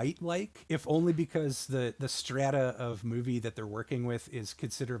you might like, if only because the strata of movie that they're working with is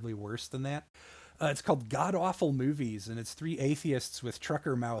considerably worse than that. It's called God Awful Movies, and it's 3 atheists with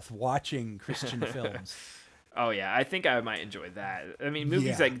trucker mouth watching Christian films. Oh yeah, I think I might enjoy that. I mean,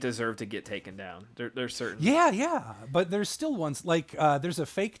 movies that deserve to get taken down. There's certain. Yeah, but there's still ones like there's a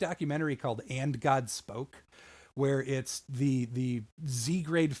fake documentary called And God Spoke, where it's the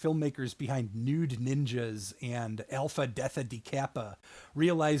Z-grade filmmakers behind Nude Ninjas and Alpha Delta Di Kappa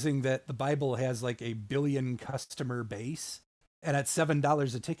realizing that the Bible has like a billion customer base. And at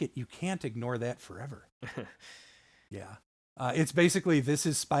 $7 a ticket, you can't ignore that forever. Yeah. It's basically, this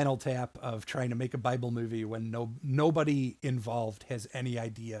is Spinal Tap of trying to make a Bible movie when nobody involved has any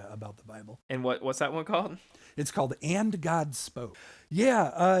idea about the Bible. And what's that one called? It's called And God Spoke.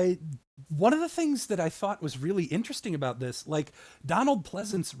 Yeah. One of the things that I thought was really interesting about this, like, Donald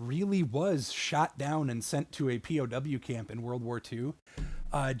Pleasance really was shot down and sent to a POW camp in World War II.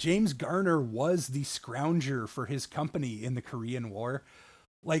 James Garner was the scrounger for his company in the Korean War.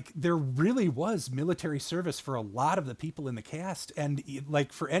 Like, there really was military service for a lot of the people in the cast. And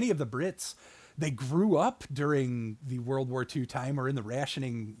like, for any of the Brits, they grew up during the World War II time or in the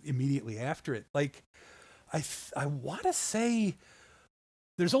rationing immediately after it. Like, I want to say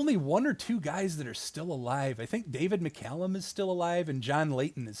there's only one or two guys that are still alive. I think David McCallum is still alive and John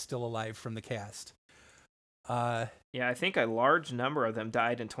Layton is still alive from the cast. Yeah, I think a large number of them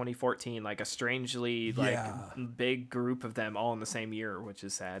died in 2014, like a strangely big group of them all in the same year, which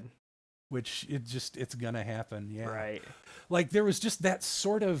is sad. Which it's gonna happen, yeah. Right. Like, there was just that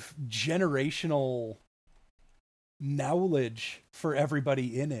sort of generational knowledge for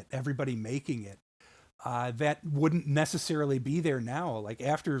everybody in it, everybody making it, that wouldn't necessarily be there now. Like,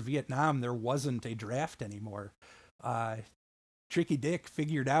 after Vietnam, there wasn't a draft anymore. Tricky Dick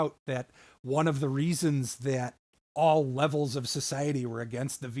figured out that one of the reasons that all levels of society were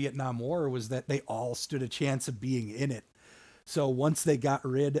against the Vietnam War was that they all stood a chance of being in it. So once they got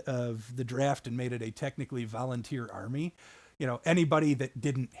rid of the draft and made it a technically volunteer army, you know, anybody that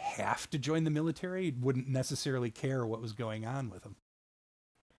didn't have to join the military wouldn't necessarily care what was going on with them.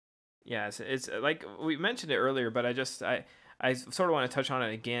 Yeah, it's like we mentioned it earlier, but I sort of want to touch on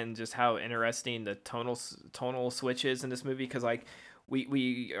it again, just how interesting the tonal switch is in this movie, because like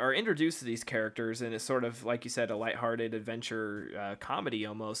we are introduced to these characters and it's sort of, like you said, a lighthearted adventure comedy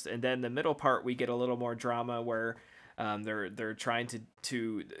almost, and then the middle part we get a little more drama where they're trying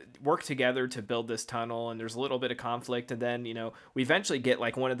to work together to build this tunnel, and there's a little bit of conflict, and then, you know, we eventually get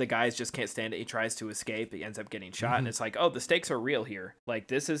like one of the guys just can't stand it, he tries to escape, he ends up getting shot, and it's like, oh, the stakes are real here. Like,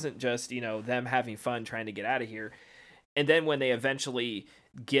 this isn't just, you know, them having fun trying to get out of here. And then when they eventually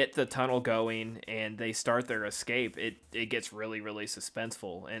get the tunnel going and they start their escape, it gets really, really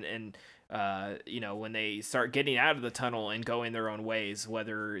suspenseful. And you know, when they start getting out of the tunnel and going their own ways,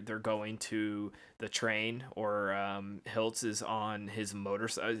 whether they're going to the train or Hiltz is on his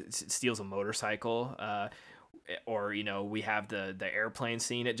steals a motorcycle, or, you know, we have the airplane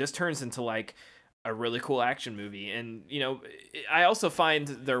scene, it just turns into like a really cool action movie. And, you know, I also find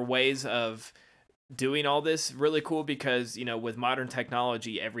their ways of doing all this really cool because, you know, with modern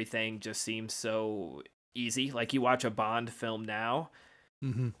technology, everything just seems so easy. Like, you watch a Bond film now,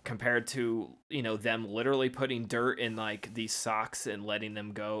 compared to, you know, them literally putting dirt in like these socks and letting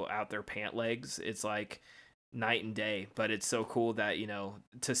them go out their pant legs. It's like night and day, but it's so cool that, you know,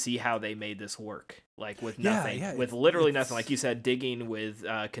 to see how they made this work, like with nothing, with literally nothing, like you said, digging with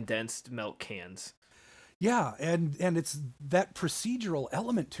condensed milk cans. Yeah, and it's that procedural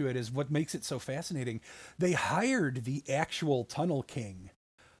element to it is what makes it so fascinating. They hired the actual Tunnel King.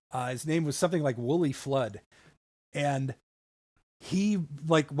 His name was something like Wooly Flood. And he,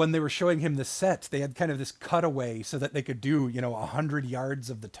 like, when they were showing him the set, they had kind of this cutaway so that they could do, you know, 100 yards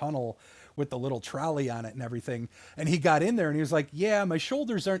of the tunnel with the little trolley on it and everything. And he got in there and he was like, yeah, my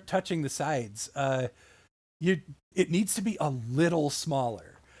shoulders aren't touching the sides. It needs to be a little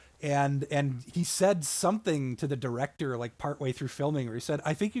smaller. And he said something to the director, like partway through filming, where he said,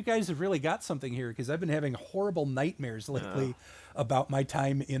 I think you guys have really got something here, because I've been having horrible nightmares lately about my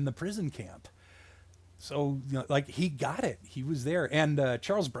time in the prison camp. So, you know, like, he got it. He was there. And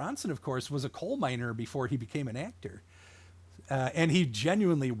Charles Bronson, of course, was a coal miner before he became an actor. And he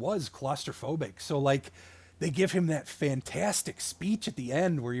genuinely was claustrophobic. So, like, they give him that fantastic speech at the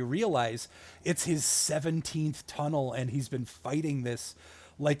end where you realize it's his 17th tunnel and he's been fighting this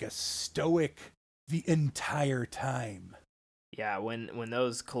like a stoic the entire time. Yeah, when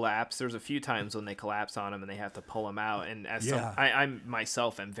those collapse, there's a few times when they collapse on him and they have to pull him out. And as I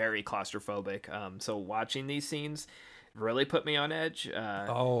myself am very claustrophobic, so watching these scenes really put me on edge.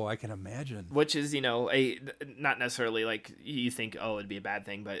 I can imagine. Which is, you know, not necessarily like you think, oh, it'd be a bad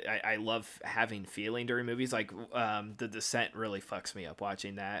thing, but I love having feeling during movies. Like The Descent really fucks me up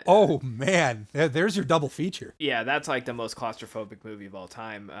watching that. Oh man, there's your double feature. Yeah, that's like the most claustrophobic movie of all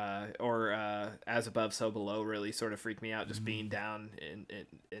time. Or As Above, So Below really sort of freaked me out, just being down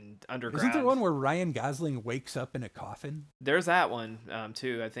in underground. Isn't there one where Ryan Gosling wakes up in a coffin? There's that one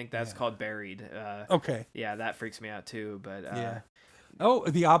too. I think that's called Buried. Okay. Yeah, that freaks me out too. But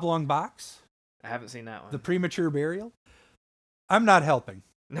The Oblong Box? I haven't seen that one. The Premature Burial? I'm not helping.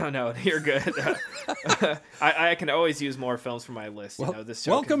 No, you're good. I can always use more films for my list. Well, you know, this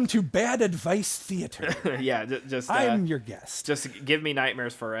show welcome to Bad Advice Theater. Yeah, just I'm your guest. Just give me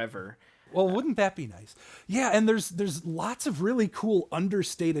nightmares forever. Well, wouldn't that be nice? Yeah, and there's lots of really cool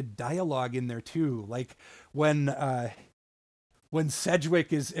understated dialogue in there too. Like when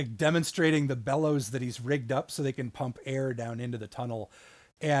Sedgwick is demonstrating the bellows that he's rigged up so they can pump air down into the tunnel,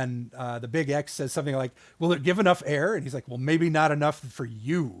 And the Big X says something like, "Will it give enough air?" And he's like, "Well, maybe not enough for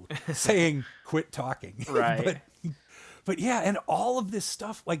you," saying, "Quit talking." Right. But yeah, and all of this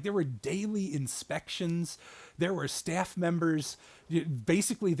stuff, like there were daily inspections, there were staff members.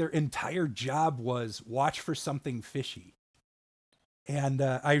 Basically, their entire job was watch for something fishy. And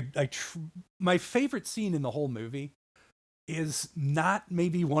my favorite scene in the whole movie is not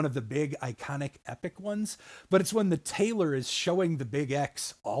maybe one of the big iconic epic ones, but it's when the tailor is showing the Big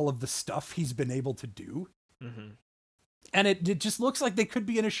X all of the stuff he's been able to do. Mm-hmm. And it just looks like they could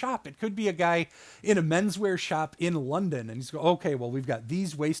be in a shop. It could be a guy in a menswear shop in London, and he's go, okay, well, we've got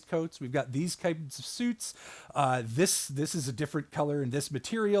these waistcoats, we've got these kinds of suits. This is a different color and this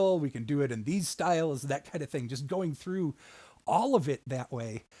material. We can do it in these styles, that kind of thing. Just going through all of it that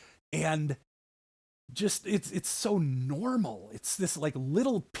way, and just it's so normal. It's this like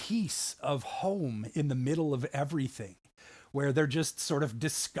little piece of home in the middle of everything, where they're just sort of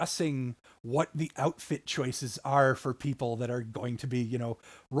discussing what the outfit choices are for people that are going to be, you know,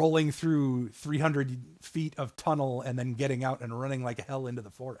 rolling through 300 feet of tunnel and then getting out and running like hell into the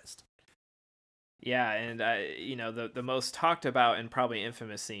forest. Yeah, and you know, the most talked about and probably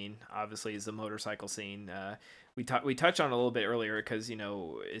infamous scene, obviously, is the motorcycle scene. We touched on it a little bit earlier because, you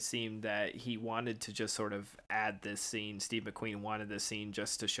know, it seemed that he wanted to just sort of add this scene. Steve McQueen wanted this scene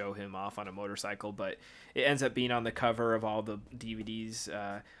just to show him off on a motorcycle, but it ends up being on the cover of all the DVDs.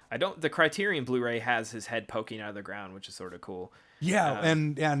 The Criterion Blu-ray has his head poking out of the ground, which is sort of cool. Yeah,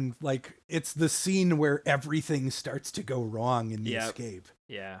 and like it's the scene where everything starts to go wrong in the escape.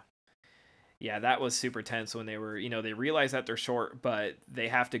 Yeah, that was super tense when they were, you know, they realize that they're short, but they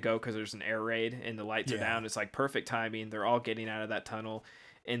have to go because there's an air raid and the lights are down. It's like perfect timing. They're all getting out of that tunnel.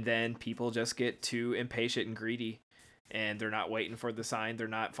 And then people just get too impatient and greedy, and they're not waiting for the sign. They're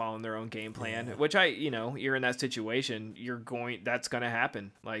not following their own game plan, which you know, you're in that situation. That's going to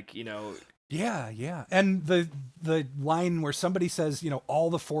happen. Like, you know. Yeah. And the line where somebody says, you know, all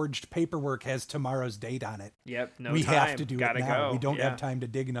the forged paperwork has tomorrow's date on it. Yep. We time. have to do Gotta it now. go. We don't have time to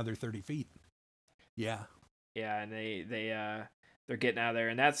dig another 30 feet. Yeah. Yeah, and they're getting out of there,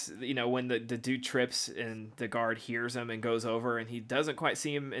 and that's, you know, when the dude trips and the guard hears him and goes over, and he doesn't quite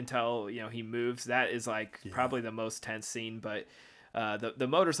see him until, you know, he moves. That is like probably the most tense scene. But the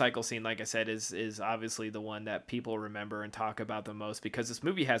motorcycle scene, like I said, is obviously the one that people remember and talk about the most because this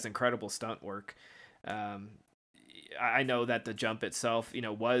movie has incredible stunt work. I know that the jump itself, you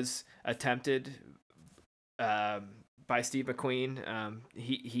know, was attempted by Steve McQueen.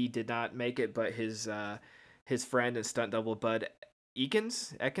 He did not make it, but his friend and stunt double Bud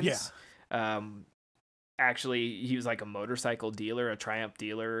Ekins, actually, he was like a motorcycle dealer, a Triumph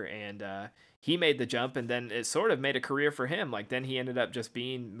dealer, and he made the jump, and then it sort of made a career for him. Like, then he ended up just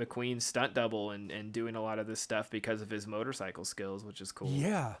being McQueen's stunt double and doing a lot of this stuff because of his motorcycle skills, which is cool.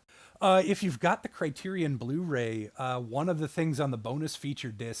 Yeah. If you've got the Criterion Blu-ray, one of the things on the bonus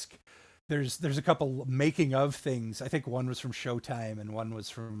feature disc, there's a couple making of things. I think one was from Showtime and one was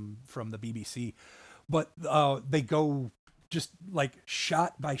from the BBC, but they go just like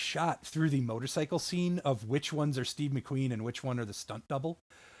shot by shot through the motorcycle scene of which ones are Steve McQueen and which one are the stunt double.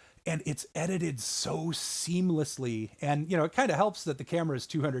 And it's edited so seamlessly. And, you know, it kind of helps that the camera is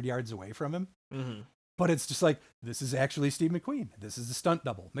 200 yards away from him. Mm-hmm. But it's just like, this is actually Steve McQueen. This is the stunt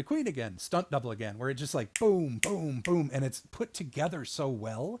double. McQueen again, stunt double again, where it's just like boom, boom, boom. And it's put together so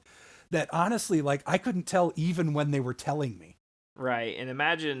well that honestly, like, I couldn't tell even when they were telling me. Right, and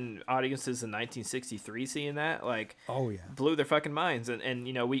imagine audiences in 1963 seeing that, like, oh yeah, blew their fucking minds. And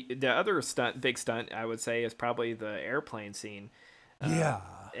you know, the other big stunt I would say is probably the airplane scene.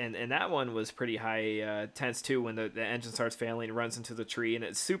 And that one was pretty high tense too, when the engine starts failing, it runs into the tree, and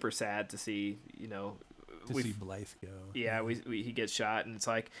it's super sad to see, you know, see Blythe go. Yeah, he gets shot, and it's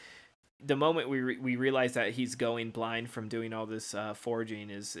like, the moment we realize that he's going blind from doing all this forging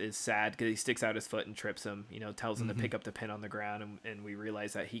is sad, because he sticks out his foot and trips him, you know, tells him to pick up the pin on the ground, and we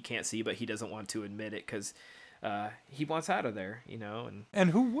realize that he can't see, but he doesn't want to admit it because he wants out of there, you know. And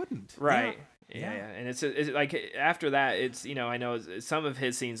who wouldn't? Right. Yeah. And it's like, after that, it's, you know, I know some of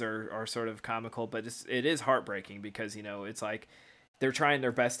his scenes are sort of comical, but it is heartbreaking because, you know, it's like they're trying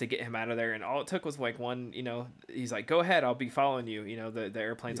their best to get him out of there, and all it took was like one, you know, he's like, go ahead, I'll be following you, you know, the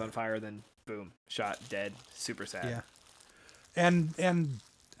airplane's on fire, then boom, shot, dead. Super sad. Yeah. And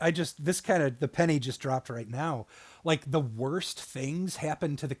I just, this kind of, the penny just dropped right now. Like, the worst things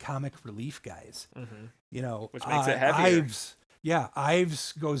happen to the comic relief guys. Mm-hmm. You know, which makes it heavier.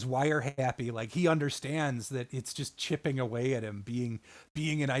 Ives goes wire happy. Like, he understands that it's just chipping away at him, being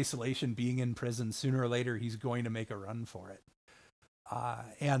in isolation, being in prison. Sooner or later, he's going to make a run for it.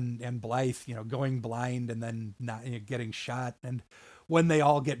 And Blythe, you know, going blind and then not, you know, getting shot. And when they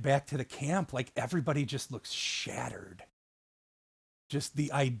all get back to the camp, like everybody just looks shattered. Just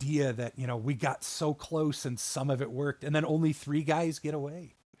the idea that, you know, we got so close and some of it worked, and then only 3 guys get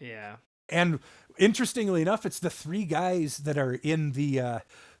away. Yeah. And interestingly enough, it's the 3 guys that are in the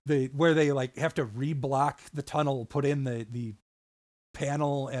where they like have to reblock the tunnel, put in the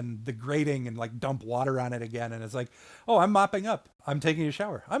panel and the grating and like dump water on it again. And it's like, oh, I'm mopping up. I'm taking a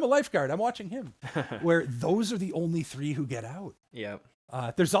shower. I'm a lifeguard. I'm watching him. Where those are the only 3 who get out. Yep.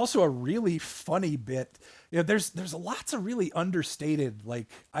 There's also a really funny bit. You know, there's lots of really understated, like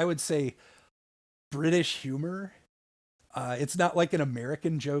I would say, British humor. It's not like an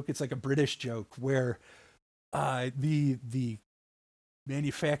American joke. It's like a British joke where the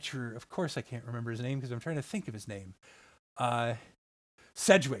manufacturer, of course I can't remember his name because I'm trying to think of his name.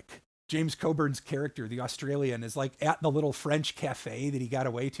 Sedgwick, James Coburn's character, the Australian, is like at the little French cafe that he got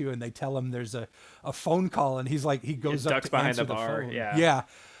away to, and they tell him there's a phone call, and he's like, he goes up ducks to behind answer the bar. phone. Yeah. Yeah.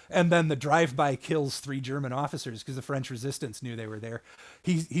 And then the drive-by kills 3 German officers because the French resistance knew they were there.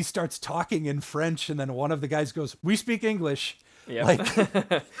 He starts talking in French, and then one of the guys goes, "We speak English." Yep.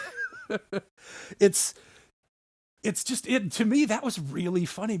 Like, it's just, to me, that was really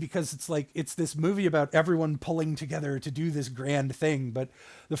funny because it's like, it's this movie about everyone pulling together to do this grand thing, but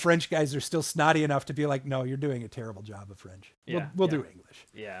the French guys are still snotty enough to be like, no, you're doing a terrible job of French. We'll do English.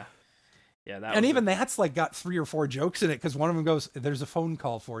 Yeah. Yeah. And even that's like got 3 or 4 jokes in it because one of them goes, "There's a phone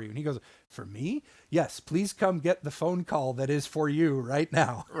call for you." And he goes, "For me? Yes, please come get the phone call that is for you right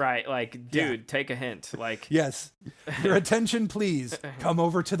now." Right. Like, dude, take a hint. Like, yes, your attention, please. Come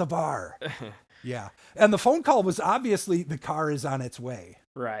over to the bar. Yeah. And the phone call was obviously the car is on its way.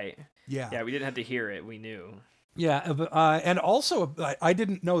 right. Yeah. Yeah. We didn't have to hear it. We knew. Yeah. And also, I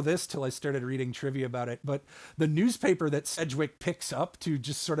didn't know this till I started reading trivia about it, but the newspaper that Sedgwick picks up to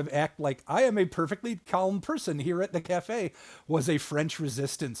just sort of act like I am a perfectly calm person here at the cafe was a French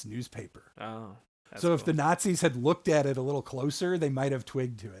resistance newspaper. Oh. That's So if cool. the Nazis had looked at it a little closer, they might have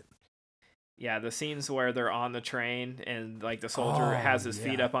twigged to it. Yeah, the scenes where they're on the train and like the soldier Oh, has his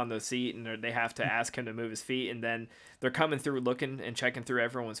feet yeah. up on the seat and they have to ask him to move his feet, and then they're coming through looking and checking through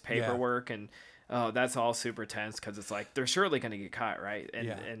everyone's paperwork, and that's all super tense because it's like they're surely going to get caught, right?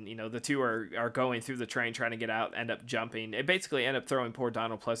 And you know, the 2 are going through the train trying to get out, end up jumping. It basically end up throwing poor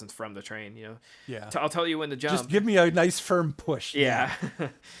Donald Pleasance from the train, you know. Yeah. I'll tell you when to jump. Just give me a nice firm push. Yeah.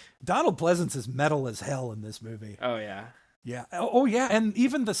 Donald Pleasance is metal as hell in this movie. Oh yeah. Yeah. Oh, yeah. And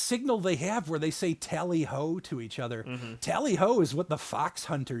even the signal they have where they say tally ho to each other. Mm-hmm. Tally ho is what the fox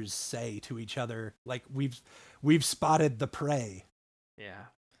hunters say to each other. Like we've spotted the prey. Yeah.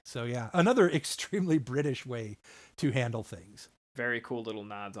 So yeah, another extremely British way to handle things. Very cool little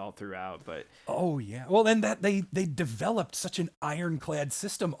nods all throughout, but Oh yeah. Well, and that they developed such an ironclad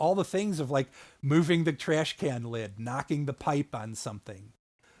system. All the things of like moving the trash can lid, knocking the pipe on something.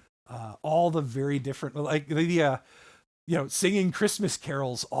 All the very different, like the singing Christmas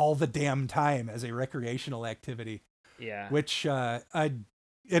carols all the damn time as a recreational activity, yeah. which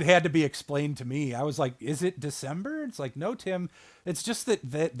it had to be explained to me. I was like, is it December? It's like, no, Tim, it's just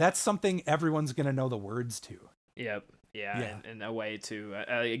that's something everyone's going to know the words to. Yep. Yeah. Yeah. And a way to,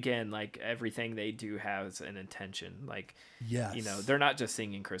 again, like everything they do has an intention. Like, Yes. you know, they're not just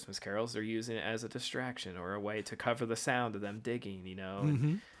singing Christmas carols. They're using it as a distraction or a way to cover the sound of them digging, you know,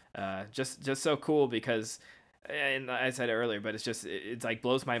 and, just so cool because, and I said it earlier, but it's like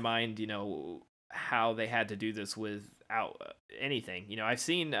blows my mind, you know, how they had to do this without anything. You know, I've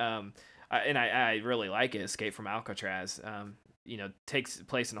seen, and I really like it, Escape from Alcatraz. You know, takes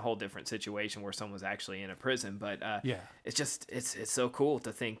place in a whole different situation where someone's actually in a prison, but it's just it's so cool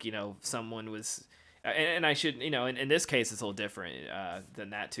to think, you know, someone was, and I should, you know, in this case it's a little different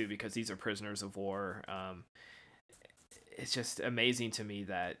than that too, because these are prisoners of war. It's just amazing to me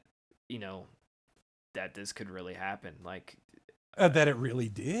that, you know, that this could really happen. Like that it really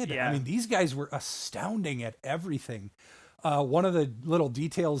did. Yeah. I mean, these guys were astounding at everything. One of the little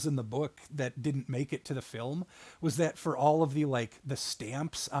details in the book that didn't make it to the film was that for all of the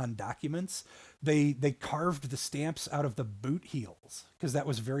stamps on documents, they carved the stamps out of the boot heels because that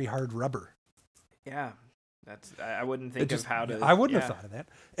was very hard rubber. Yeah, that's I wouldn't think of how to. I wouldn't have thought of that.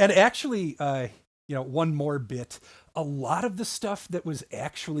 And actually, one more bit. A lot of the stuff that was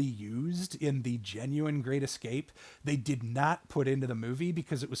actually used in the genuine Great Escape, they did not put into the movie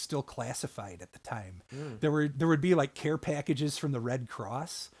because it was still classified at the time. There would be like care packages from the Red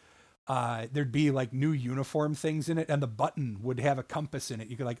Cross. There'd be like new uniform things in it, and the button would have a compass in it.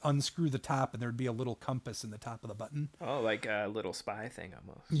 You could like unscrew the top, and there'd be a little compass in the top of the button. Oh, like a little spy thing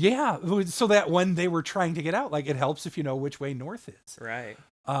almost. Yeah, so that when they were trying to get out, like it helps if you know which way north is. Right.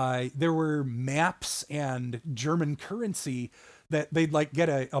 There were maps and German currency that they'd like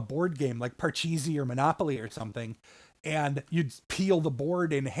get a board game like Parcheesi or Monopoly or something, and you'd peel the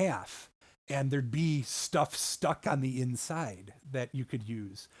board in half and there'd be stuff stuck on the inside that you could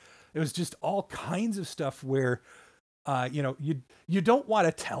use. It was just all kinds of stuff where you don't want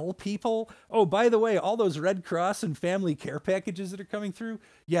to tell people, oh, by the way, all those Red Cross and family care packages that are coming through,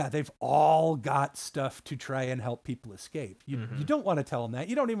 yeah, they've all got stuff to try and help people escape. You don't want to tell them that.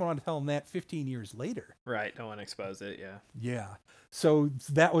 You don't even want to tell them that 15 years later. Right. Don't want to expose it. Yeah. Yeah. So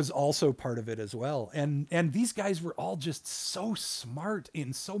that was also part of it as well. And these guys were all just so smart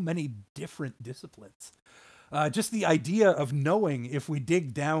in so many different disciplines. Just the idea of knowing if we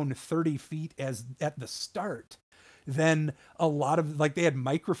dig down 30 feet at the start, then a lot of, like, they had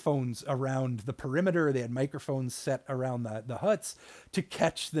microphones around the perimeter. They had microphones set around the huts to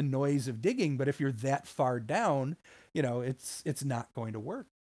catch the noise of digging. But if you're that far down, it's not going to work.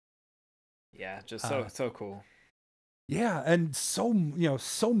 Yeah. Just so cool. Yeah. And so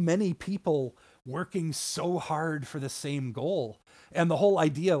many people working so hard for the same goal. And the whole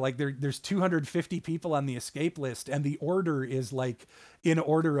idea, like there's 250 people on the escape list, and the order is like in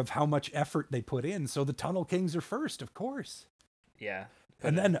order of how much effort they put in. So the Tunnel Kings are first, of course. Yeah.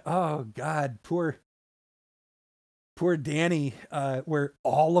 And then, oh God, poor Danny, where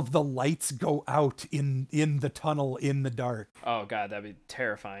all of the lights go out in the tunnel in the dark. Oh God, that'd be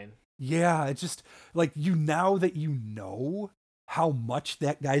terrifying. Yeah, it's just like, now that you know how much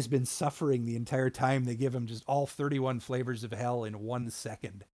that guy's been suffering the entire time, they give him just all 31 flavors of hell in 1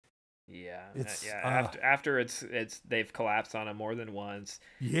 second. Yeah, after it's they've collapsed on him more than once.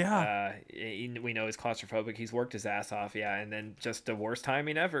 Yeah, we know he's claustrophobic. He's worked his ass off. Yeah, and then just the worst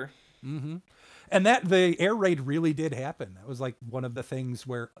timing ever. Mm-hmm. And that the air raid really did happen. That was like one of the things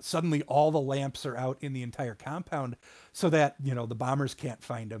where suddenly all the lamps are out in the entire compound, so that the bombers can't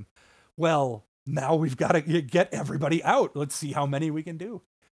find him. Well, now we've got to get everybody out. Let's see how many we can do.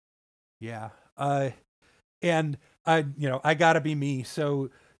 Yeah. And I gotta be me. So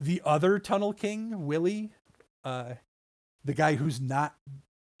the other Tunnel King, Willie, the guy who's not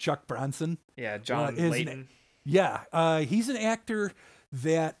Chuck Bronson. Yeah. John Layton. He's an actor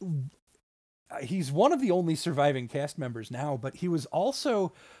that he's one of the only surviving cast members now, but he was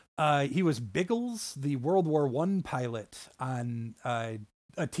also, he was Biggles, the World War I pilot on,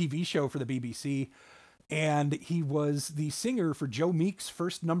 a TV show for the BBC, and he was the singer for Joe Meek's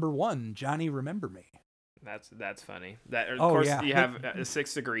first #1, Johnny Remember Me. That's funny. Of course, you have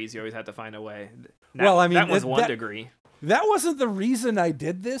 6 degrees. You always have to find a way. That was 1 degree. That wasn't the reason I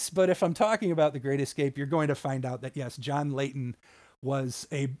did this, but if I'm talking about The Great Escape, you're going to find out that yes, John Layton was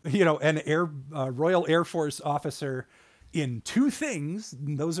an Royal Air Force officer in 2 things.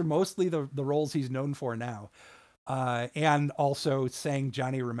 Those are mostly the roles he's known for now. And also sang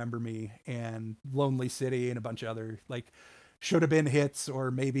Johnny Remember Me and Lonely City and a bunch of other, like, should have been hits,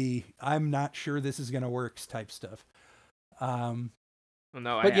 or maybe I'm not sure this is going to work type stuff. I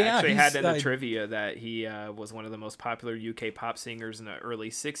actually had in the trivia that he was one of the most popular UK pop singers in the early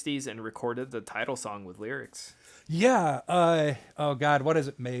 60s and recorded the title song with lyrics. Yeah. Oh God, what is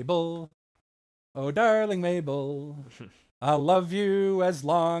it? Mabel. Oh, darling Mabel. I'll love you as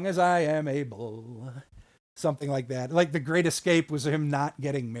long as I am able. Something like that. Like The Great Escape was him not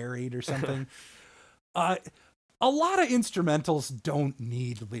getting married or something. A lot of instrumentals don't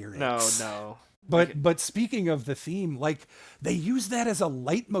need lyrics. No. But speaking of the theme, like, they use that as a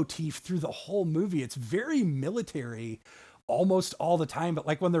leitmotif through the whole movie. It's very military almost all the time, but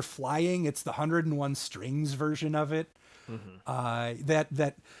like when they're flying, it's the 101 Strings version of it. Mm-hmm.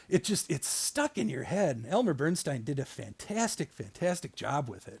 That it's stuck in your head. And Elmer Bernstein did a fantastic job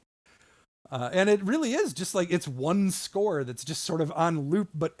with it. And it really is just like, it's one score that's just sort of on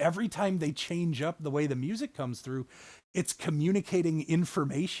loop, but every time they change up the way the music comes through, it's communicating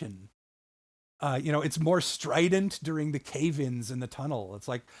information. It's more strident during the cave-ins in the tunnel. It's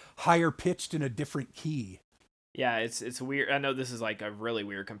like higher pitched in a different key. Yeah, it's weird. I know this is like a really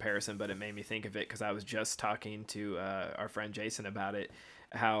weird comparison, but it made me think of it because I was just talking to our friend Jason about it,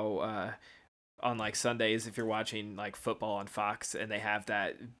 how on like Sundays, if you're watching like football on Fox and they have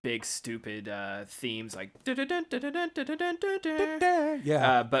that big stupid themes like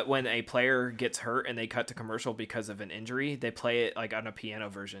but when a player gets hurt and they cut to commercial because of an injury, they play it like on a piano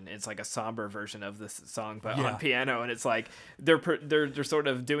version. It's like a somber version of this song, but on piano, and it's like they're sort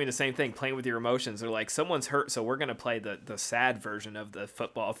of doing the same thing, playing with your emotions. They're like, someone's hurt, so we're gonna play the sad version of the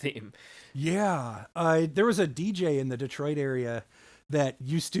football theme. Yeah, there was a DJ in the Detroit area that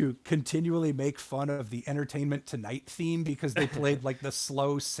used to continually make fun of the Entertainment Tonight theme because they played like the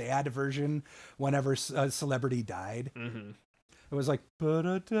slow, sad version whenever a celebrity died. Mm-hmm. It was like,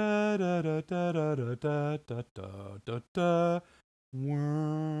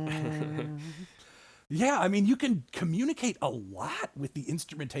 Yeah, I mean, you can communicate a lot with the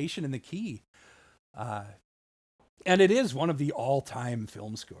instrumentation and the key. And it is one of the all-time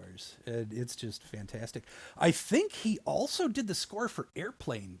film scores. It's just fantastic. I think he also did the score for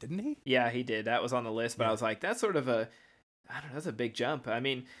Airplane, didn't he? Yeah, he did. That was on the list, but I was like, that's sort of I don't know, that's a big jump. I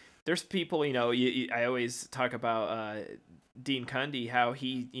mean, there's people, I always talk about Dean Cundey, how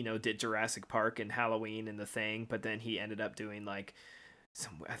he, did Jurassic Park and Halloween and The Thing, but then he ended up doing like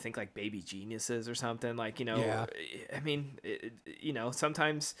I think like Baby Geniuses or something. Like, Yeah. I mean,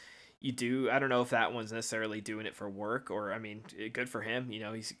 sometimes you do. I don't know if that one's necessarily doing it for work, or I mean, good for him. You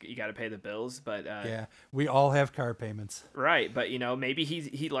got to pay the bills, but Yeah, we all have car payments. right. But maybe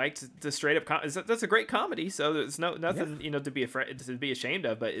he liked the straight up. That's a great comedy. So there's nothing to be ashamed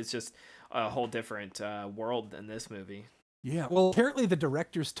of. But it's just a whole different world than this movie. Yeah, well, apparently the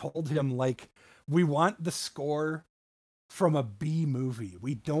directors told him, like, we want the score from a B movie.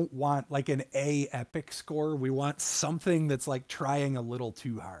 We don't want like an A epic score. We want something that's like trying a little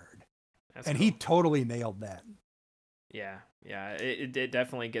too hard. That's and cool. he totally nailed that. Yeah. It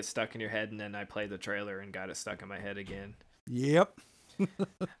definitely gets stuck in your head, and then I played the trailer and got it stuck in my head again. Yep.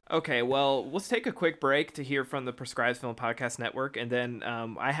 Okay, well, let's take a quick break to hear from the Prescribed Film Podcast Network, and then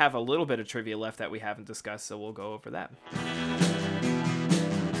I have a little bit of trivia left that we haven't discussed, so we'll go over that.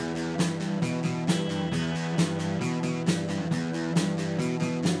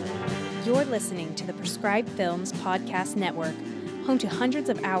 You're listening to the Prescribed Films Podcast Network, home to hundreds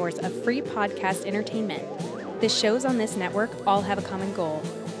of hours of free podcast entertainment. The shows on this network all have a common goal: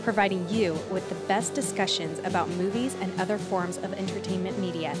 providing you with the best discussions about movies and other forms of entertainment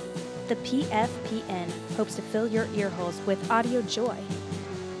media. The PFPN hopes to fill your earholes with audio joy.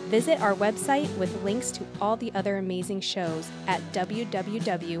 Visit our website with links to all the other amazing shows at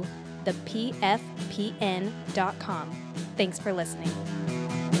www.thepfpn.com. Thanks for listening.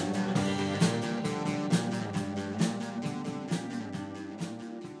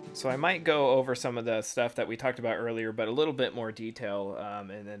 So I might go over some of the stuff that we talked about earlier, but a little bit more detail,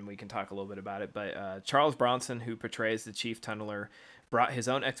 and then we can talk a little bit about it. But Charles Bronson, who portrays the Chief Tunneler, brought his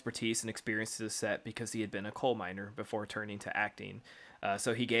own expertise and experience to the set because he had been a coal miner before turning to acting.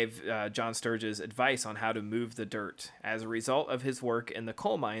 So he gave John Sturges advice on how to move the dirt. As a result of his work in the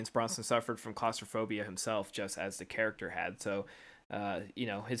coal mines, Bronson suffered from claustrophobia himself, just as the character had. So,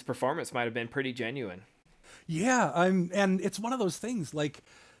 his performance might have been pretty genuine. Yeah, and it's one of those things, like,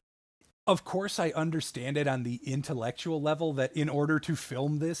 of course I understand it on the intellectual level that in order to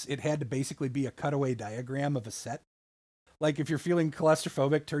film this, it had to basically be a cutaway diagram of a set. Like, if you're feeling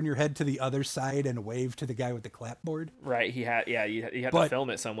claustrophobic, turn your head to the other side and wave to the guy with the clapboard. Right, you had to film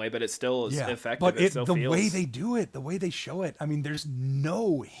it some way, but it still is effective. But The way they do it, the way they show it, I mean, there's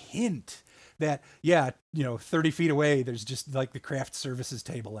no hint that, 30 feet away, there's just like the craft services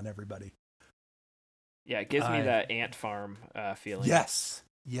table and everybody. Yeah, it gives me that ant farm feeling. Yes.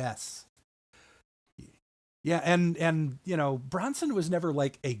 Yeah, and Bronson was never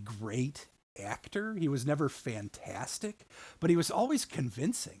like a great actor. He was never fantastic, but he was always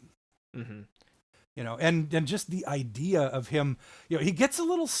convincing. Mm-hmm. And just the idea of him, he gets a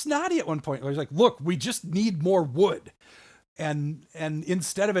little snotty at one point where he's like, look, we just need more wood. And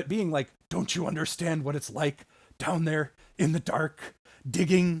instead of it being like, don't you understand what it's like down there in the dark,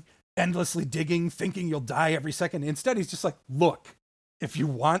 endlessly digging, thinking you'll die every second. Instead, he's just like, look, if you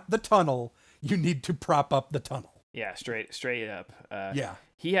want the tunnel, you need to prop up the tunnel. Yeah, straight up. Yeah.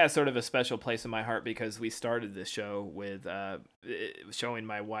 He has sort of a special place in my heart because we started this show with showing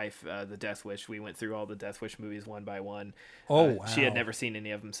my wife the Death Wish. We went through all the Death Wish movies one by one. Oh, wow. She had never seen any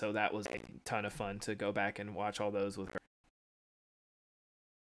of them, so that was a ton of fun to go back and watch all those with her.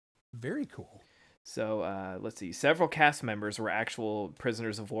 Very cool. So let's see. Several cast members were actual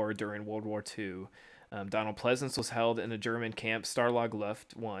prisoners of war during World War II. Donald Pleasance was held in a German camp, Stalag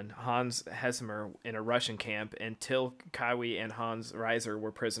Luft 1. Hans Hesmer in a Russian camp, and Till Kawi and Hans Reiser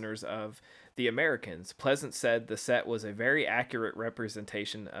were prisoners of the Americans. Pleasance said the set was a very accurate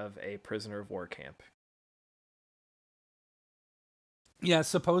representation of a prisoner of war camp. Yeah,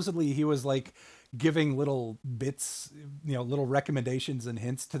 supposedly he was like giving little bits, little recommendations and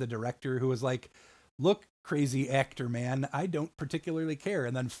hints to the director, who was like, look, crazy actor man, I don't particularly care.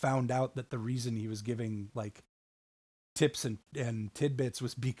 And then found out that the reason he was giving like tips and tidbits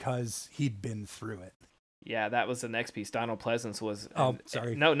was because he'd been through it. Yeah, that was the next piece. Donald Pleasance was...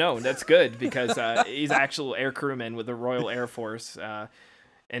 sorry. No, that's good, because he's actual air crewman with the Royal Air Force,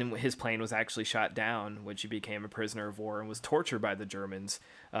 and his plane was actually shot down, which he became a prisoner of war and was tortured by the Germans.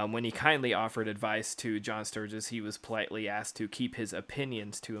 When he kindly offered advice to John Sturges, he was politely asked to keep his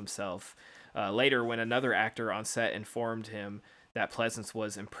opinions to himself. Later, when another actor on set informed him that Pleasance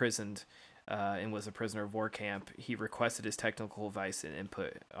was imprisoned and was a prisoner of war camp, he requested his technical advice and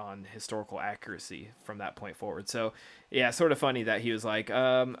input on historical accuracy from that point forward. So, yeah, sort of funny that he was like,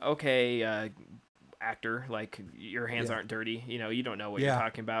 okay, actor, like, your hands aren't dirty. You know, you don't know what you're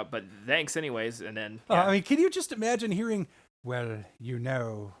talking about, but thanks anyways. And then, I mean, can you just imagine hearing, well, you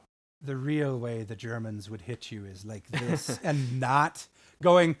know, the real way the Germans would hit you is like this, and not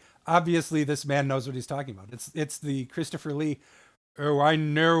going, obviously this man knows what he's talking about. It's the Christopher Lee, oh, I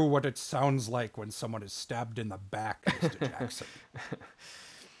know what it sounds like when someone is stabbed in the back, Mr. Jackson.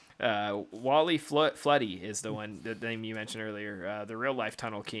 Wally Floody is the name you mentioned earlier, the real life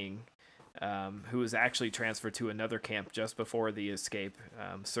Tunnel King, who was actually transferred to another camp just before the escape,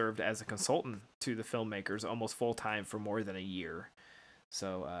 served as a consultant to the filmmakers almost full time for more than a year.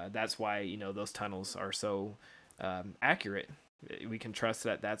 So that's why, you know, those tunnels are so accurate. We can trust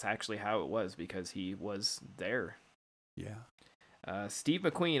that that's actually how it was because he was there. Yeah. Steve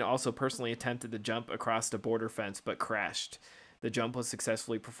McQueen also personally attempted to jump across the border fence but crashed. The jump was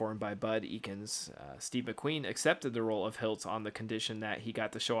successfully performed by Bud Ekins. Steve McQueen accepted the role of Hiltz on the condition that he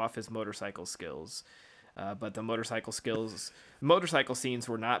got to show off his motorcycle skills. But the motorcycle scenes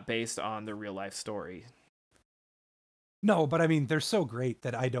were not based on the real life story. No, but I mean, they're so great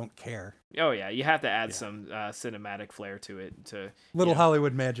that I don't care. Oh yeah, you have to add some cinematic flair to it. To little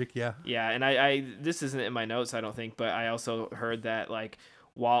Hollywood magic, yeah. Yeah, and I this isn't in my notes, I don't think, but I also heard that like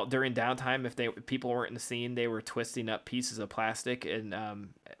while during downtime, if people weren't in the scene, they were twisting up pieces of plastic, and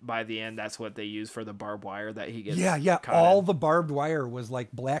by the end, that's what they used for the barbed wire that he gets. Yeah. All the barbed wire was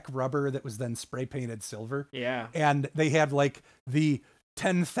like black rubber that was then spray painted silver. Yeah, and they had like the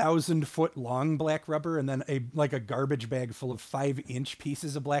 10,000 foot long black rubber, and then a garbage bag full of 5-inch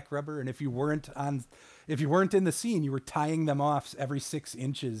pieces of black rubber. And if you weren't in the scene, you were tying them off every 6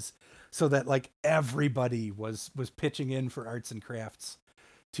 inches, so that like everybody was pitching in for arts and crafts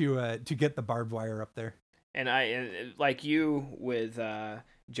to get the barbed wire up there. And I, like you with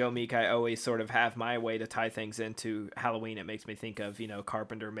Joe Meek, I always sort of have my way to tie things into Halloween. It makes me think of, you know,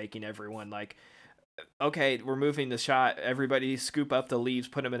 Carpenter making everyone like, okay, we're moving the shot. Everybody scoop up the leaves,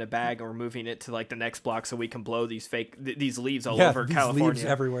 put them in a bag, and we're moving it to like the next block so we can blow these these leaves all over California. Leaves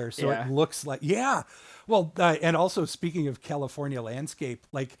everywhere, so it looks like Well, and also speaking of California landscape,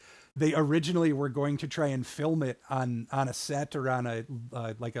 like they originally were going to try and film it on a set or on a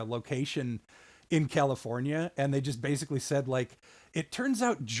location in California, and they just basically said like, it turns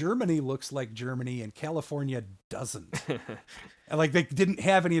out Germany looks like Germany and California doesn't. And like they didn't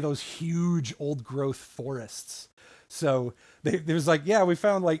have any of those huge old growth forests. So they was like, yeah, we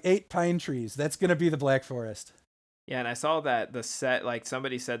found like 8 pine trees. That's going to be the Black Forest. Yeah, and I saw that the set, like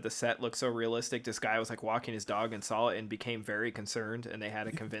somebody said the set looked so realistic. This guy was like walking his dog and saw it and became very concerned, and they had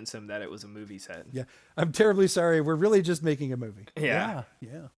to convince him that it was a movie set. Yeah, I'm terribly sorry. We're really just making a movie. Yeah.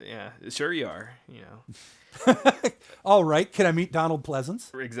 Sure you are, you know. All right, can I meet Donald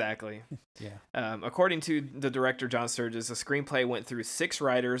Pleasance? Exactly. Yeah. According to the director, John Sturges, the screenplay went through 6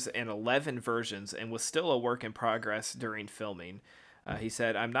 writers and 11 versions and was still a work in progress during filming. He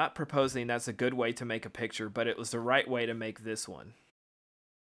said, I'm not proposing that's a good way to make a picture, but it was the right way to make this one.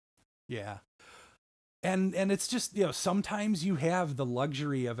 Yeah. And it's just, you know, sometimes you have the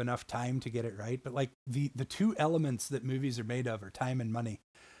luxury of enough time to get it right. But like the 2 elements that movies are made of are time and money.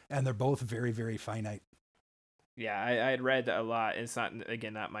 And they're both very, very finite. Yeah, I had read a lot. It's not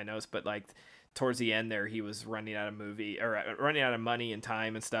my notes, but like towards the end there, he was running out of money and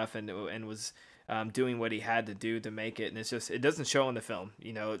time and stuff, and was doing what he had to do to make it. And it's just, it doesn't show in the film,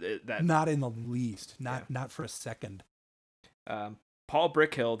 you know, that not in the least, not for a second. Paul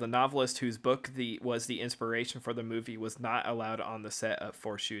Brickhill, the novelist whose book was the inspiration for the movie, was not allowed on the set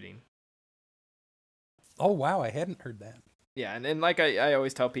for shooting. Oh, wow. I hadn't heard that. Yeah, and like I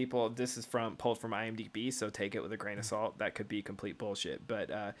always tell people, this is pulled from IMDb, so take it with a grain of salt. That could be complete bullshit, but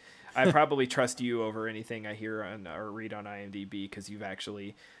I probably trust you over anything I hear or read on IMDb because you've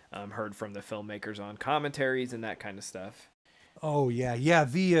actually heard from the filmmakers on commentaries and that kind of stuff. Oh yeah.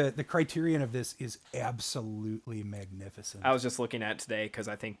 The criterion of this is absolutely magnificent. I was just looking at today because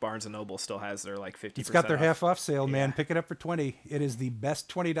I think Barnes and Noble still has their like 50%. It's got their half off sale, Yeah. man. Pick it up for $20. It is the best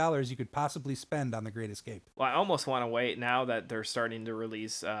 $20 you could possibly spend on The Great Escape. Well, I almost want to wait now that they're starting to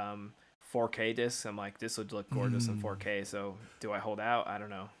release 4K discs. I'm like, this would look gorgeous in 4K. So do I hold out? I don't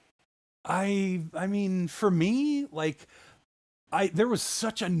know. I mean, for me, like, there was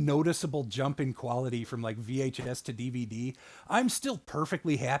such a noticeable jump in quality from like VHS to DVD. I'm still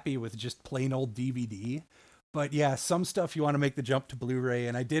perfectly happy with just plain old DVD. But yeah, some stuff you want to make the jump to Blu-ray,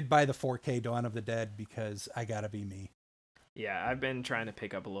 and I did buy the 4K Dawn of the Dead because I gotta be me. Yeah, I've been trying to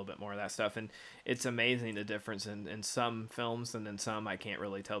pick up a little bit more of that stuff, and it's amazing the difference in some films, and in some I can't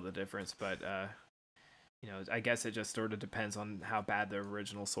really tell the difference. But I guess it just sort of depends on how bad the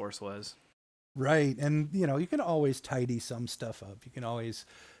original source was. Right. And, you can always tidy some stuff up. You can always,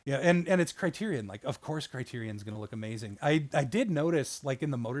 yeah. And it's Criterion. Like, of course, Criterion's going to look amazing. I did notice, like,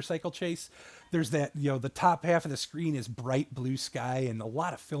 in the motorcycle chase, there's that, the top half of the screen is bright blue sky, and a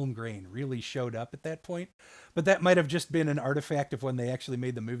lot of film grain really showed up at that point. But that might have just been an artifact of when they actually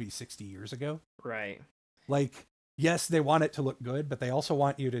made the movie 60 years ago. Right. Like, yes, they want it to look good, but they also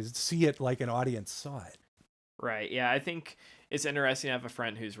want you to see it like an audience saw it. Right. Yeah, I think it's interesting to have a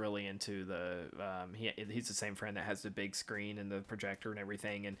friend who's really into the he's the same friend that has the big screen and the projector and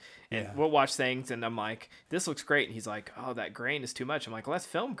everything, and Yeah. we'll watch things and I'm like, this looks great, and he's like, oh, that grain is too much. I'm like, well, that's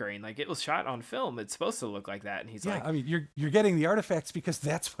film grain, like it was shot on film, it's supposed to look like that. And he's like, I mean, you're getting the artifacts because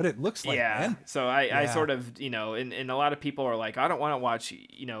that's what it looks like. yeah, Man. so I sort of, and a lot of people are like, I don't want to watch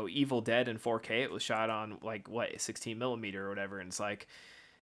Evil Dead in 4K. It was shot on like 16 millimeter or whatever, and it's like,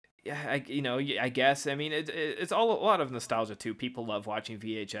 yeah, I guess. I mean, it's all a lot of nostalgia too. People love watching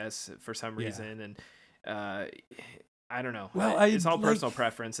VHS for some reason, and I don't know. Well, it's all personal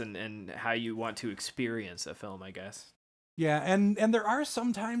preference and how you want to experience a film, I guess. Yeah, and there are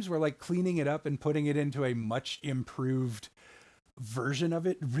some times where, like, cleaning it up and putting it into a much improved version of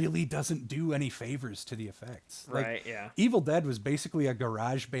it really doesn't do any favors to the effects. Like, Right? Yeah. Evil Dead was basically a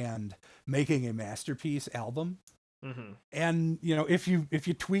garage band making a masterpiece album. Mm-hmm. And if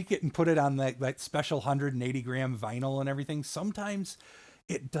you tweak it and put it on that special 180 gram vinyl and everything, sometimes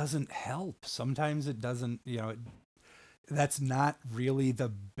it doesn't help. Sometimes it doesn't. That's not really the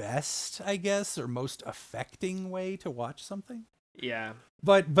best, I guess, or most affecting way to watch something. Yeah.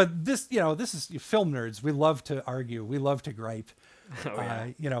 But this, this is film nerds. We love to argue. We love to gripe.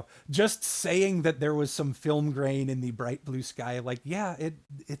 Oh, yeah. Just saying that there was some film grain in the bright blue sky, like, yeah,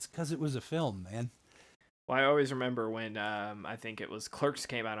 it's because it was a film, man. Well, I always remember when I think it was Clerks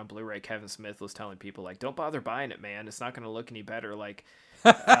came out on Blu-ray. Kevin Smith was telling people, like, don't bother buying it, man. It's not going to look any better. Like,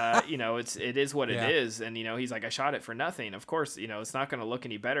 it is what it is. And he's like, I shot it for nothing. Of course, it's not going to look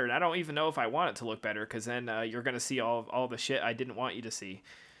any better. And I don't even know if I want it to look better, because then you're going to see all the shit I didn't want you to see.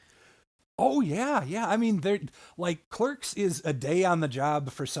 Oh yeah. I mean, like, Clerks is a day on the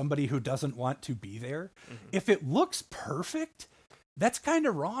job for somebody who doesn't want to be there. Mm-hmm. If it looks perfect, that's kind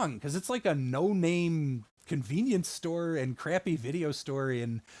of wrong, because it's like a no-name convenience store and crappy video store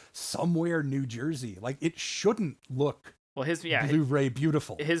in somewhere New Jersey. Like, it shouldn't look Blu-ray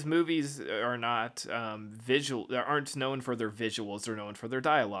beautiful. His movies are not visual. They aren't known for their visuals. They're known for their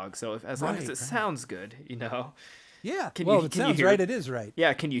dialogue. So as long as it sounds good, Yeah. It sounds right, it is right.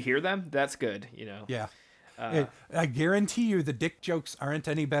 Yeah. Can you hear them? That's good. Yeah. I guarantee you the dick jokes aren't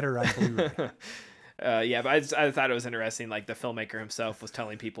any better on Blu-ray. Yeah, but I thought it was interesting. Like, the filmmaker himself was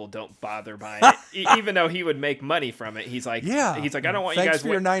telling people, don't bother buying it, even though he would make money from it. He's like, I don't want you guys. Thanks for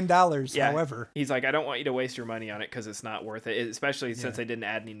your $9. Yeah. However, he's like, I don't want you to waste your money on it because it's not worth it, especially since they didn't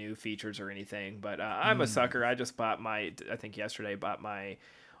add any new features or anything. But I'm a sucker. I just bought I think yesterday, my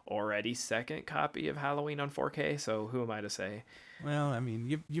already second copy of Halloween on 4K. So who am I to say? Well, I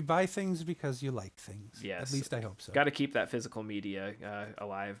mean, you buy things because you like things. Yes. At least I hope so. Got to keep that physical media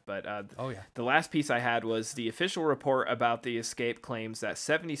alive. But oh, yeah. The last piece I had was the official report about the escape claims that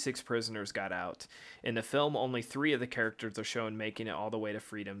 76 prisoners got out. In the film, only 3 of the characters are shown making it all the way to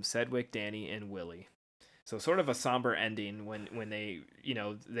freedom: Sedgwick, Danny, and Willie. So sort of a somber ending when they,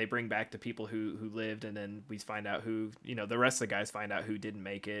 they bring back the people who lived, and then we find out who, the rest of the guys find out who didn't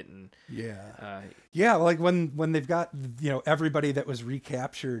make it. And yeah, like when they've got, everybody that was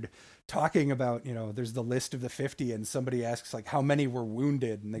recaptured talking about, there's the list of the 50, and somebody asks, like, how many were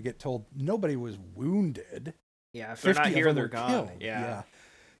wounded, and they get told nobody was wounded. Yeah, if they're not here, they're gone. Killed.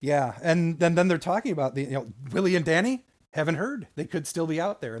 Yeah. And then they're talking about the, Willie and Danny, haven't heard. They could still be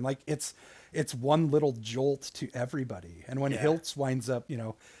out there. And, like, it's one little jolt to everybody. And when Hiltz winds up,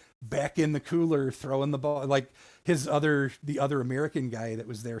 back in the cooler throwing the ball, like, the other American guy that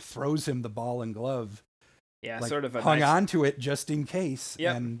was there throws him the ball and glove. Yeah, like, sort of hung on to it just in case.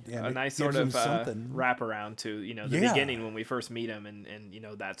 Yeah, and a nice sort of wraparound to the beginning when we first meet him, and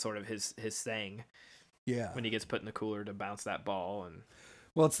that's sort of his thing. Yeah, when he gets put in the cooler to bounce that ball. And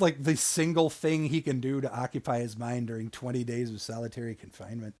well, it's like the single thing he can do to occupy his mind during 20 days of solitary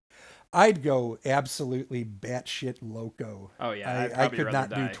confinement. I'd go absolutely batshit loco. Oh yeah, I could not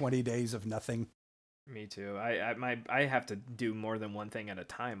do 20 days of nothing. Me too. I have to do more than one thing at a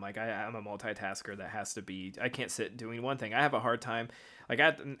time. Like, I'm a multitasker that has to be. I can't sit doing one thing. I have a hard time. Like,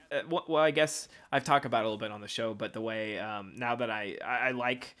 well, I guess I've talked about it a little bit on the show, but the way now that I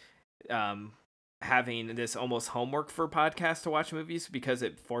like having this almost homework for podcasts to watch movies, because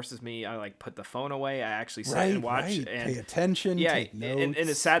it forces me, I like put the phone away, I actually sit and watch and pay attention, take notes. and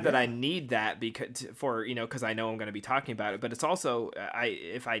it's sad that I need that because because I know I'm going to be talking about it, but it's also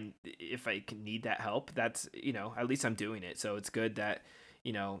if I can need that help, that's, at least I'm doing it. So it's good that,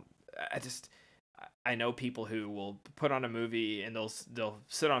 I know people who will put on a movie and they'll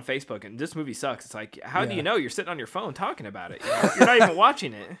sit on Facebook and this movie sucks. It's like, how do you know? You're sitting on your phone talking about it. You're not even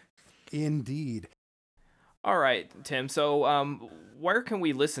watching it. Indeed. All right, Tim. So where can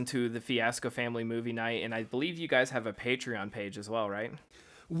we listen to the Fiasco Family Movie Night? And I believe you guys have a Patreon page as well, right?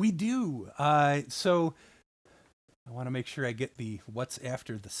 We do. So I want to make sure I get the what's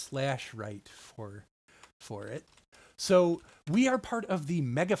after the slash right for it. So we are part of the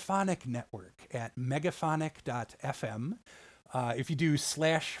Megaphonic network at megaphonic.fm. If you do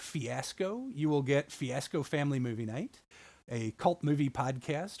 /Fiasco, you will get Fiasco Family Movie Night, a cult movie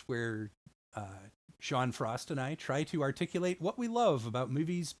podcast where Sean Frost and I try to articulate what we love about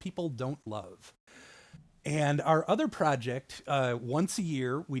movies people don't love. And our other project, once a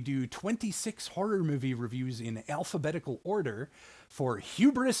year, we do 26 horror movie reviews in alphabetical order for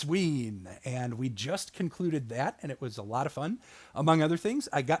Hubris Ween. And we just concluded that, and it was a lot of fun. Among other things,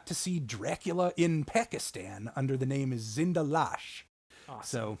 I got to see Dracula in Pakistan under the name Zinda Lash. Awesome.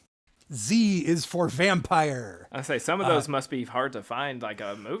 So Z is for vampire. I say some of those must be hard to find like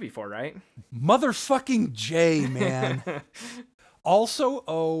a movie for, right? Motherfucking J, man. Also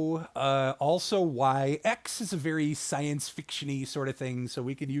O, also Y. X is a very science fiction-y sort of thing, so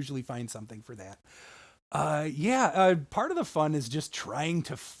we can usually find something for that. Part of the fun is just trying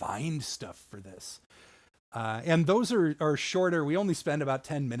to find stuff for this. And those are shorter. We only spend about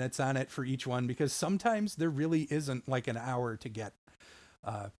 10 minutes on it for each one because sometimes there really isn't like an hour to get.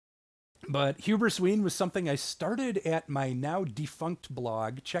 But Hubris Ween was something I started at my now defunct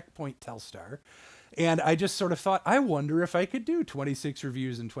blog, Checkpoint Telstar. And I just sort of thought, I wonder if I could do 26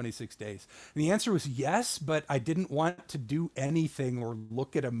 reviews in 26 days. And the answer was yes, but I didn't want to do anything or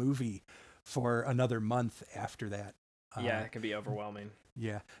look at a movie for another month after that. It can be overwhelming.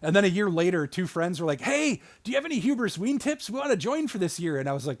 Yeah. And then a year later, two friends were like, hey, do you have any Hubris Ween tips? We want to join for this year. And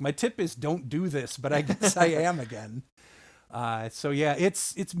I was like, my tip is don't do this, but I guess I am again.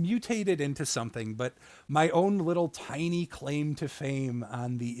 It's mutated into something, but my own little tiny claim to fame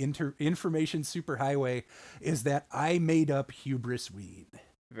on the information superhighway is that I made up Hubris Ween.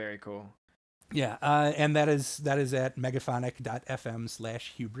 Very cool. Yeah. And that is at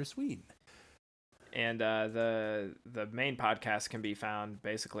megaphonic.fm/Hubris Ween. And the main podcast can be found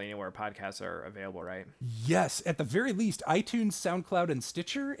basically anywhere podcasts are available, right? Yes, at the very least, iTunes, SoundCloud, and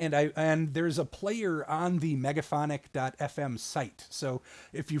Stitcher, and there's a player on the megaphonic.fm site. So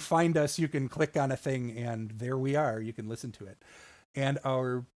if you find us, you can click on a thing, and there we are. You can listen to it. And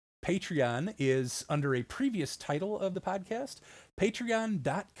our Patreon is under a previous title of the podcast,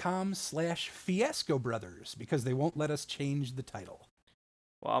 patreon.com/Fiasco Brothers, because they won't let us change the title.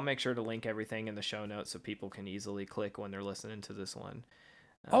 Well, I'll make sure to link everything in the show notes so people can easily click when they're listening to this one.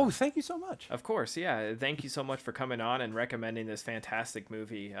 Thank you so much. Of course, yeah. Thank you so much for coming on and recommending this fantastic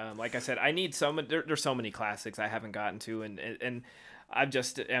movie. Like I said, I need there's so many classics I haven't gotten to, and I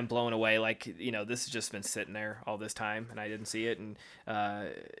just am blown away. Like, this has just been sitting there all this time, and I didn't see it. And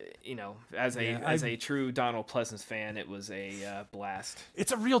as a true Donald Pleasence fan, it was a blast.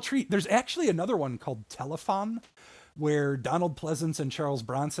 It's a real treat. There's actually another one called Telephone, where Donald Pleasence and Charles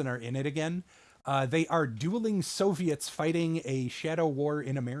Bronson are in it again. They are dueling Soviets fighting a shadow war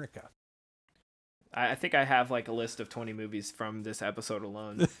in America. I think I have like a list of 20 movies from this episode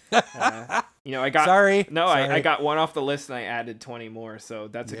alone. I got Sorry. I got one off the list and I added 20 more, so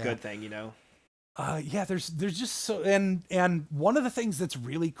that's a good thing, There's just so, and one of the things that's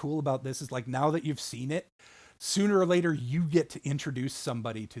really cool about this is like now that you've seen it, sooner or later you get to introduce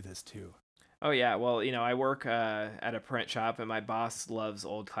somebody to this too. Oh, yeah. Well, I work at a print shop, and my boss loves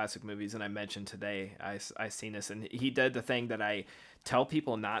old classic movies. And I mentioned today I seen this, and he did the thing that I tell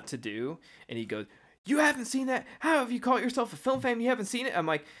people not to do. And he goes, "You haven't seen that? How have you called yourself a film fan? You haven't seen it?" I'm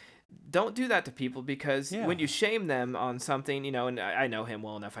like, don't do that to people, because when you shame them on something, and I know him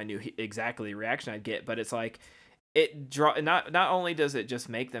well enough. I knew exactly the reaction I'd get. But it's like not only does it just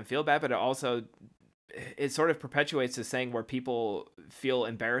make them feel bad, but it sort of perpetuates this thing where people feel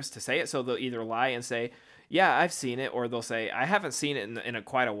embarrassed to say it. So they'll either lie and say, yeah, I've seen it, or they'll say, I haven't seen it in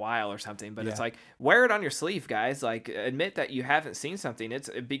quite a while or something. But it's like, wear it on your sleeve, guys. Like, admit that you haven't seen something. It's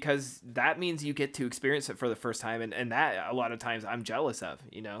because that means you get to experience it for the first time. And that a lot of times I'm jealous of,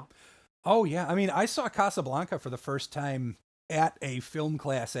 Oh, yeah. I mean, I saw Casablanca for the first time at a film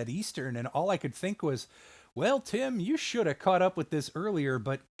class at Eastern, and all I could think was, well, Tim, you should have caught up with this earlier,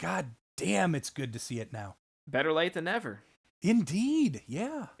 but God damn, it's good to see it now. Better late than never. Indeed,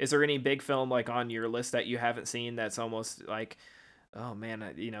 yeah. Is there any big film like on your list that you haven't seen that's almost like, oh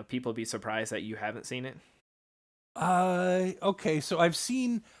man, people be surprised that you haven't seen it? Okay, so I've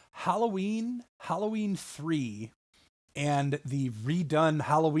seen Halloween 3, and the redone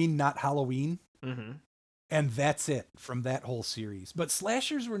Halloween Not Halloween. Mm-hmm. And that's it from that whole series. But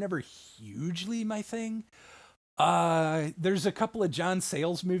slashers were never hugely my thing. There's a couple of John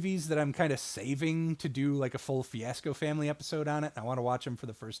Sayles movies that I'm kind of saving to do like a full Fiasco Family episode on it. I want to watch them for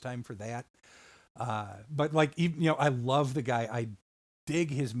the first time for that. But like, I love the guy. I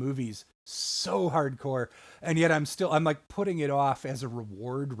dig his movies so hardcore, and yet I'm like putting it off as a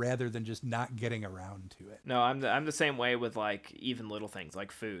reward rather than just not getting around to it. No, I'm the same way with like even little things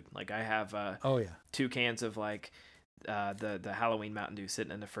like food. Like I have 2 cans of like the Halloween Mountain Dew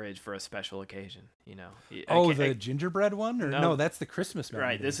sitting in the fridge for a special occasion. The gingerbread one, or no, that's the Christmas Mountain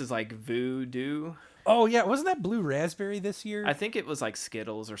right. Dew. This is like Voodoo. Oh yeah, wasn't that blue raspberry this year? I think it was like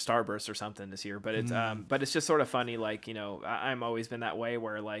Skittles or Starburst or something this year. But it's just sort of funny. Like I'm always been that way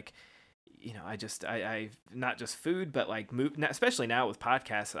where like. I not just food, but like especially now with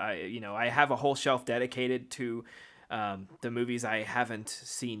podcasts, I have a whole shelf dedicated to the movies I haven't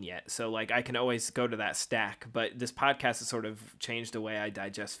seen yet. So like I can always go to that stack, but this podcast has sort of changed the way I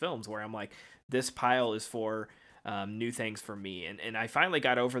digest films, where I'm like, this pile is for new things for me. And I finally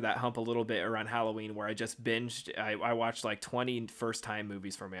got over that hump a little bit around Halloween, where I just binged. I watched like 20 first time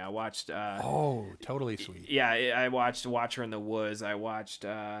movies for me. I watched totally sweet. Yeah, I watched Watcher in the Woods. I watched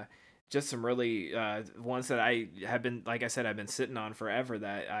just some really ones that I have been, like I said, I've been sitting on forever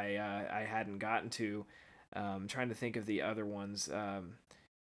that I hadn't gotten to. Trying to think of the other ones. The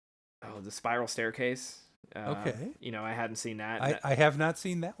Spiral Staircase. Okay. I hadn't seen that. I have not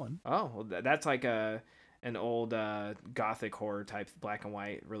seen that one. Oh, well, that's like an old gothic horror type, black and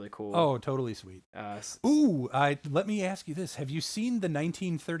white, really cool. Oh, totally sweet. Let me ask you this: have you seen the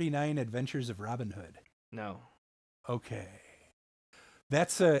 1939 Adventures of Robin Hood? No. Okay.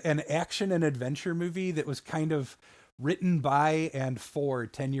 That's an action and adventure movie that was kind of written by and for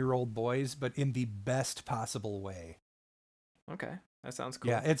 10-year-old boys, but in the best possible way. Okay, that sounds cool.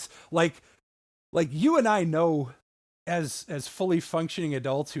 Yeah, it's like you and I know as fully functioning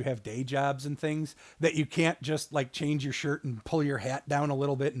adults who have day jobs and things that you can't just like change your shirt and pull your hat down a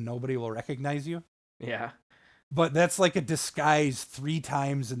little bit and nobody will recognize you. Yeah. But that's like a disguise 3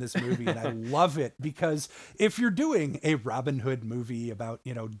 times in this movie. And I love it because if you're doing a Robin Hood movie about,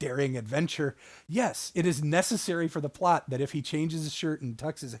 daring adventure, yes, it is necessary for the plot that if he changes his shirt and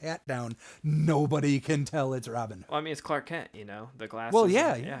tucks his hat down, nobody can tell it's Robin Hood. Well, I mean, it's Clark Kent, the glasses. Well,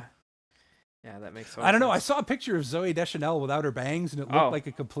 yeah. Yeah, that makes sense. I don't know. I saw a picture of Zooey Deschanel without her bangs and it looked like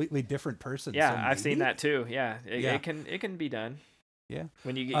a completely different person. Yeah, so I've seen that too. Yeah. It can be done. Yeah.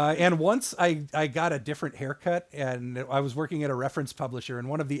 When you get... and once I got a different haircut, and I was working at a reference publisher, and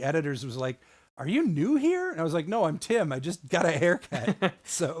one of the editors was like, "Are you new here?" And I was like, "No, I'm Tim. I just got a haircut."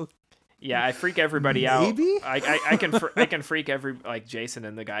 So yeah, I freak everybody Maybe? out. I can freak like Jason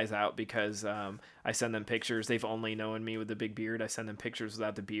and the guys out because I send them pictures. They've only known me with the big beard. I send them pictures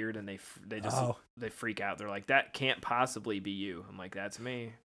without the beard, and they freak out. They're like, "That can't possibly be you." I'm like, "That's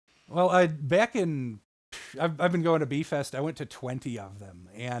me." Well, I've been going to B-Fest. I went to 20 of them.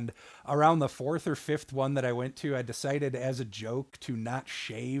 And around the 4th or 5th one that I went to, I decided as a joke to not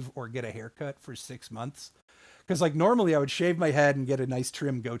shave or get a haircut for 6 months. Because like normally I would shave my head and get a nice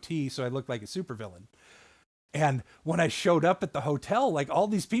trim goatee so I looked like a supervillain. And when I showed up at the hotel, like all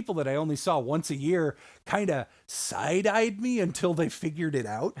these people that I only saw once a year kind of side-eyed me until they figured it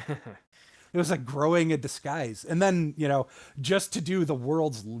out. It was like growing a disguise. And then, just to do the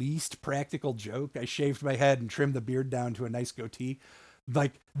world's least practical joke, I shaved my head and trimmed the beard down to a nice goatee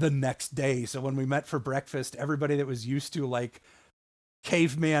like the next day. So when we met for breakfast, everybody that was used to like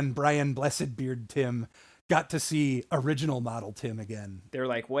caveman Brian Blessedbeard Tim got to see original model Tim again. They're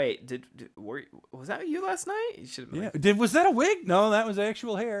like, "Wait, was that you last night?" You should have was that a wig? No, that was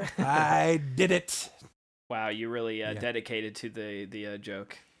actual hair. I did it. Wow, you really dedicated to the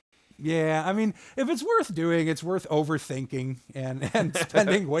joke. Yeah, I mean, if it's worth doing, it's worth overthinking and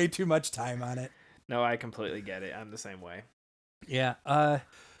spending way too much time on it. No, I completely get it. I'm the same way. Yeah.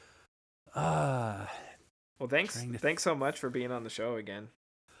 Well, thanks so much for being on the show again.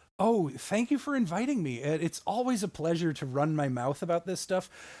 Oh, thank you for inviting me. It's always a pleasure to run my mouth about this stuff.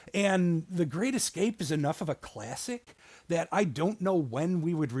 And The Great Escape is enough of a classic that I don't know when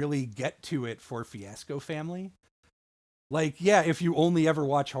we would really get to it for Fiasco Family. Like, yeah, if you only ever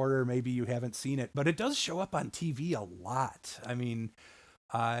watch horror, maybe you haven't seen it, but it does show up on TV a lot. I mean,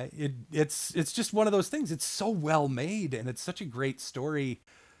 it's just one of those things. It's so well made and it's such a great story.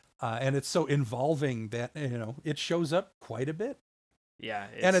 And it's so involving that, it shows up quite a bit. Yeah.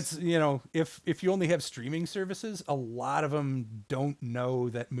 And it's, if you only have streaming services, a lot of them don't know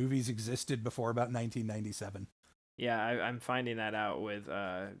that movies existed before about 1997. Yeah, I'm finding that out with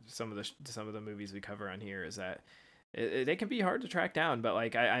some of the movies we cover on here, is that they can be hard to track down. But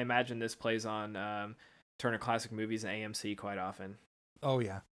like I imagine this plays on Turner Classic Movies and AMC quite often. Oh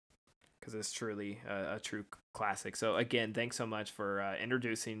yeah, because it's truly a true classic. So again, thanks so much for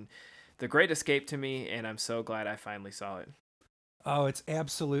introducing The Great Escape to me, and I'm so glad I finally saw it. Oh, it's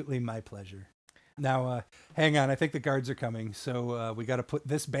absolutely my pleasure. Now, hang on. I think the guards are coming. So we got to put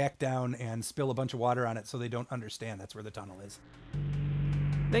this back down and spill a bunch of water on it so they don't understand that's where the tunnel is.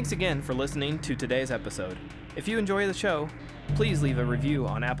 Thanks again for listening to today's episode. If you enjoy the show, please leave a review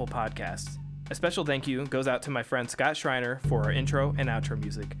on Apple Podcasts. A special thank you goes out to my friend Scott Schreiner for our intro and outro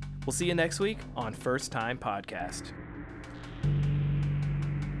music. We'll see you next week on First Time Podcast.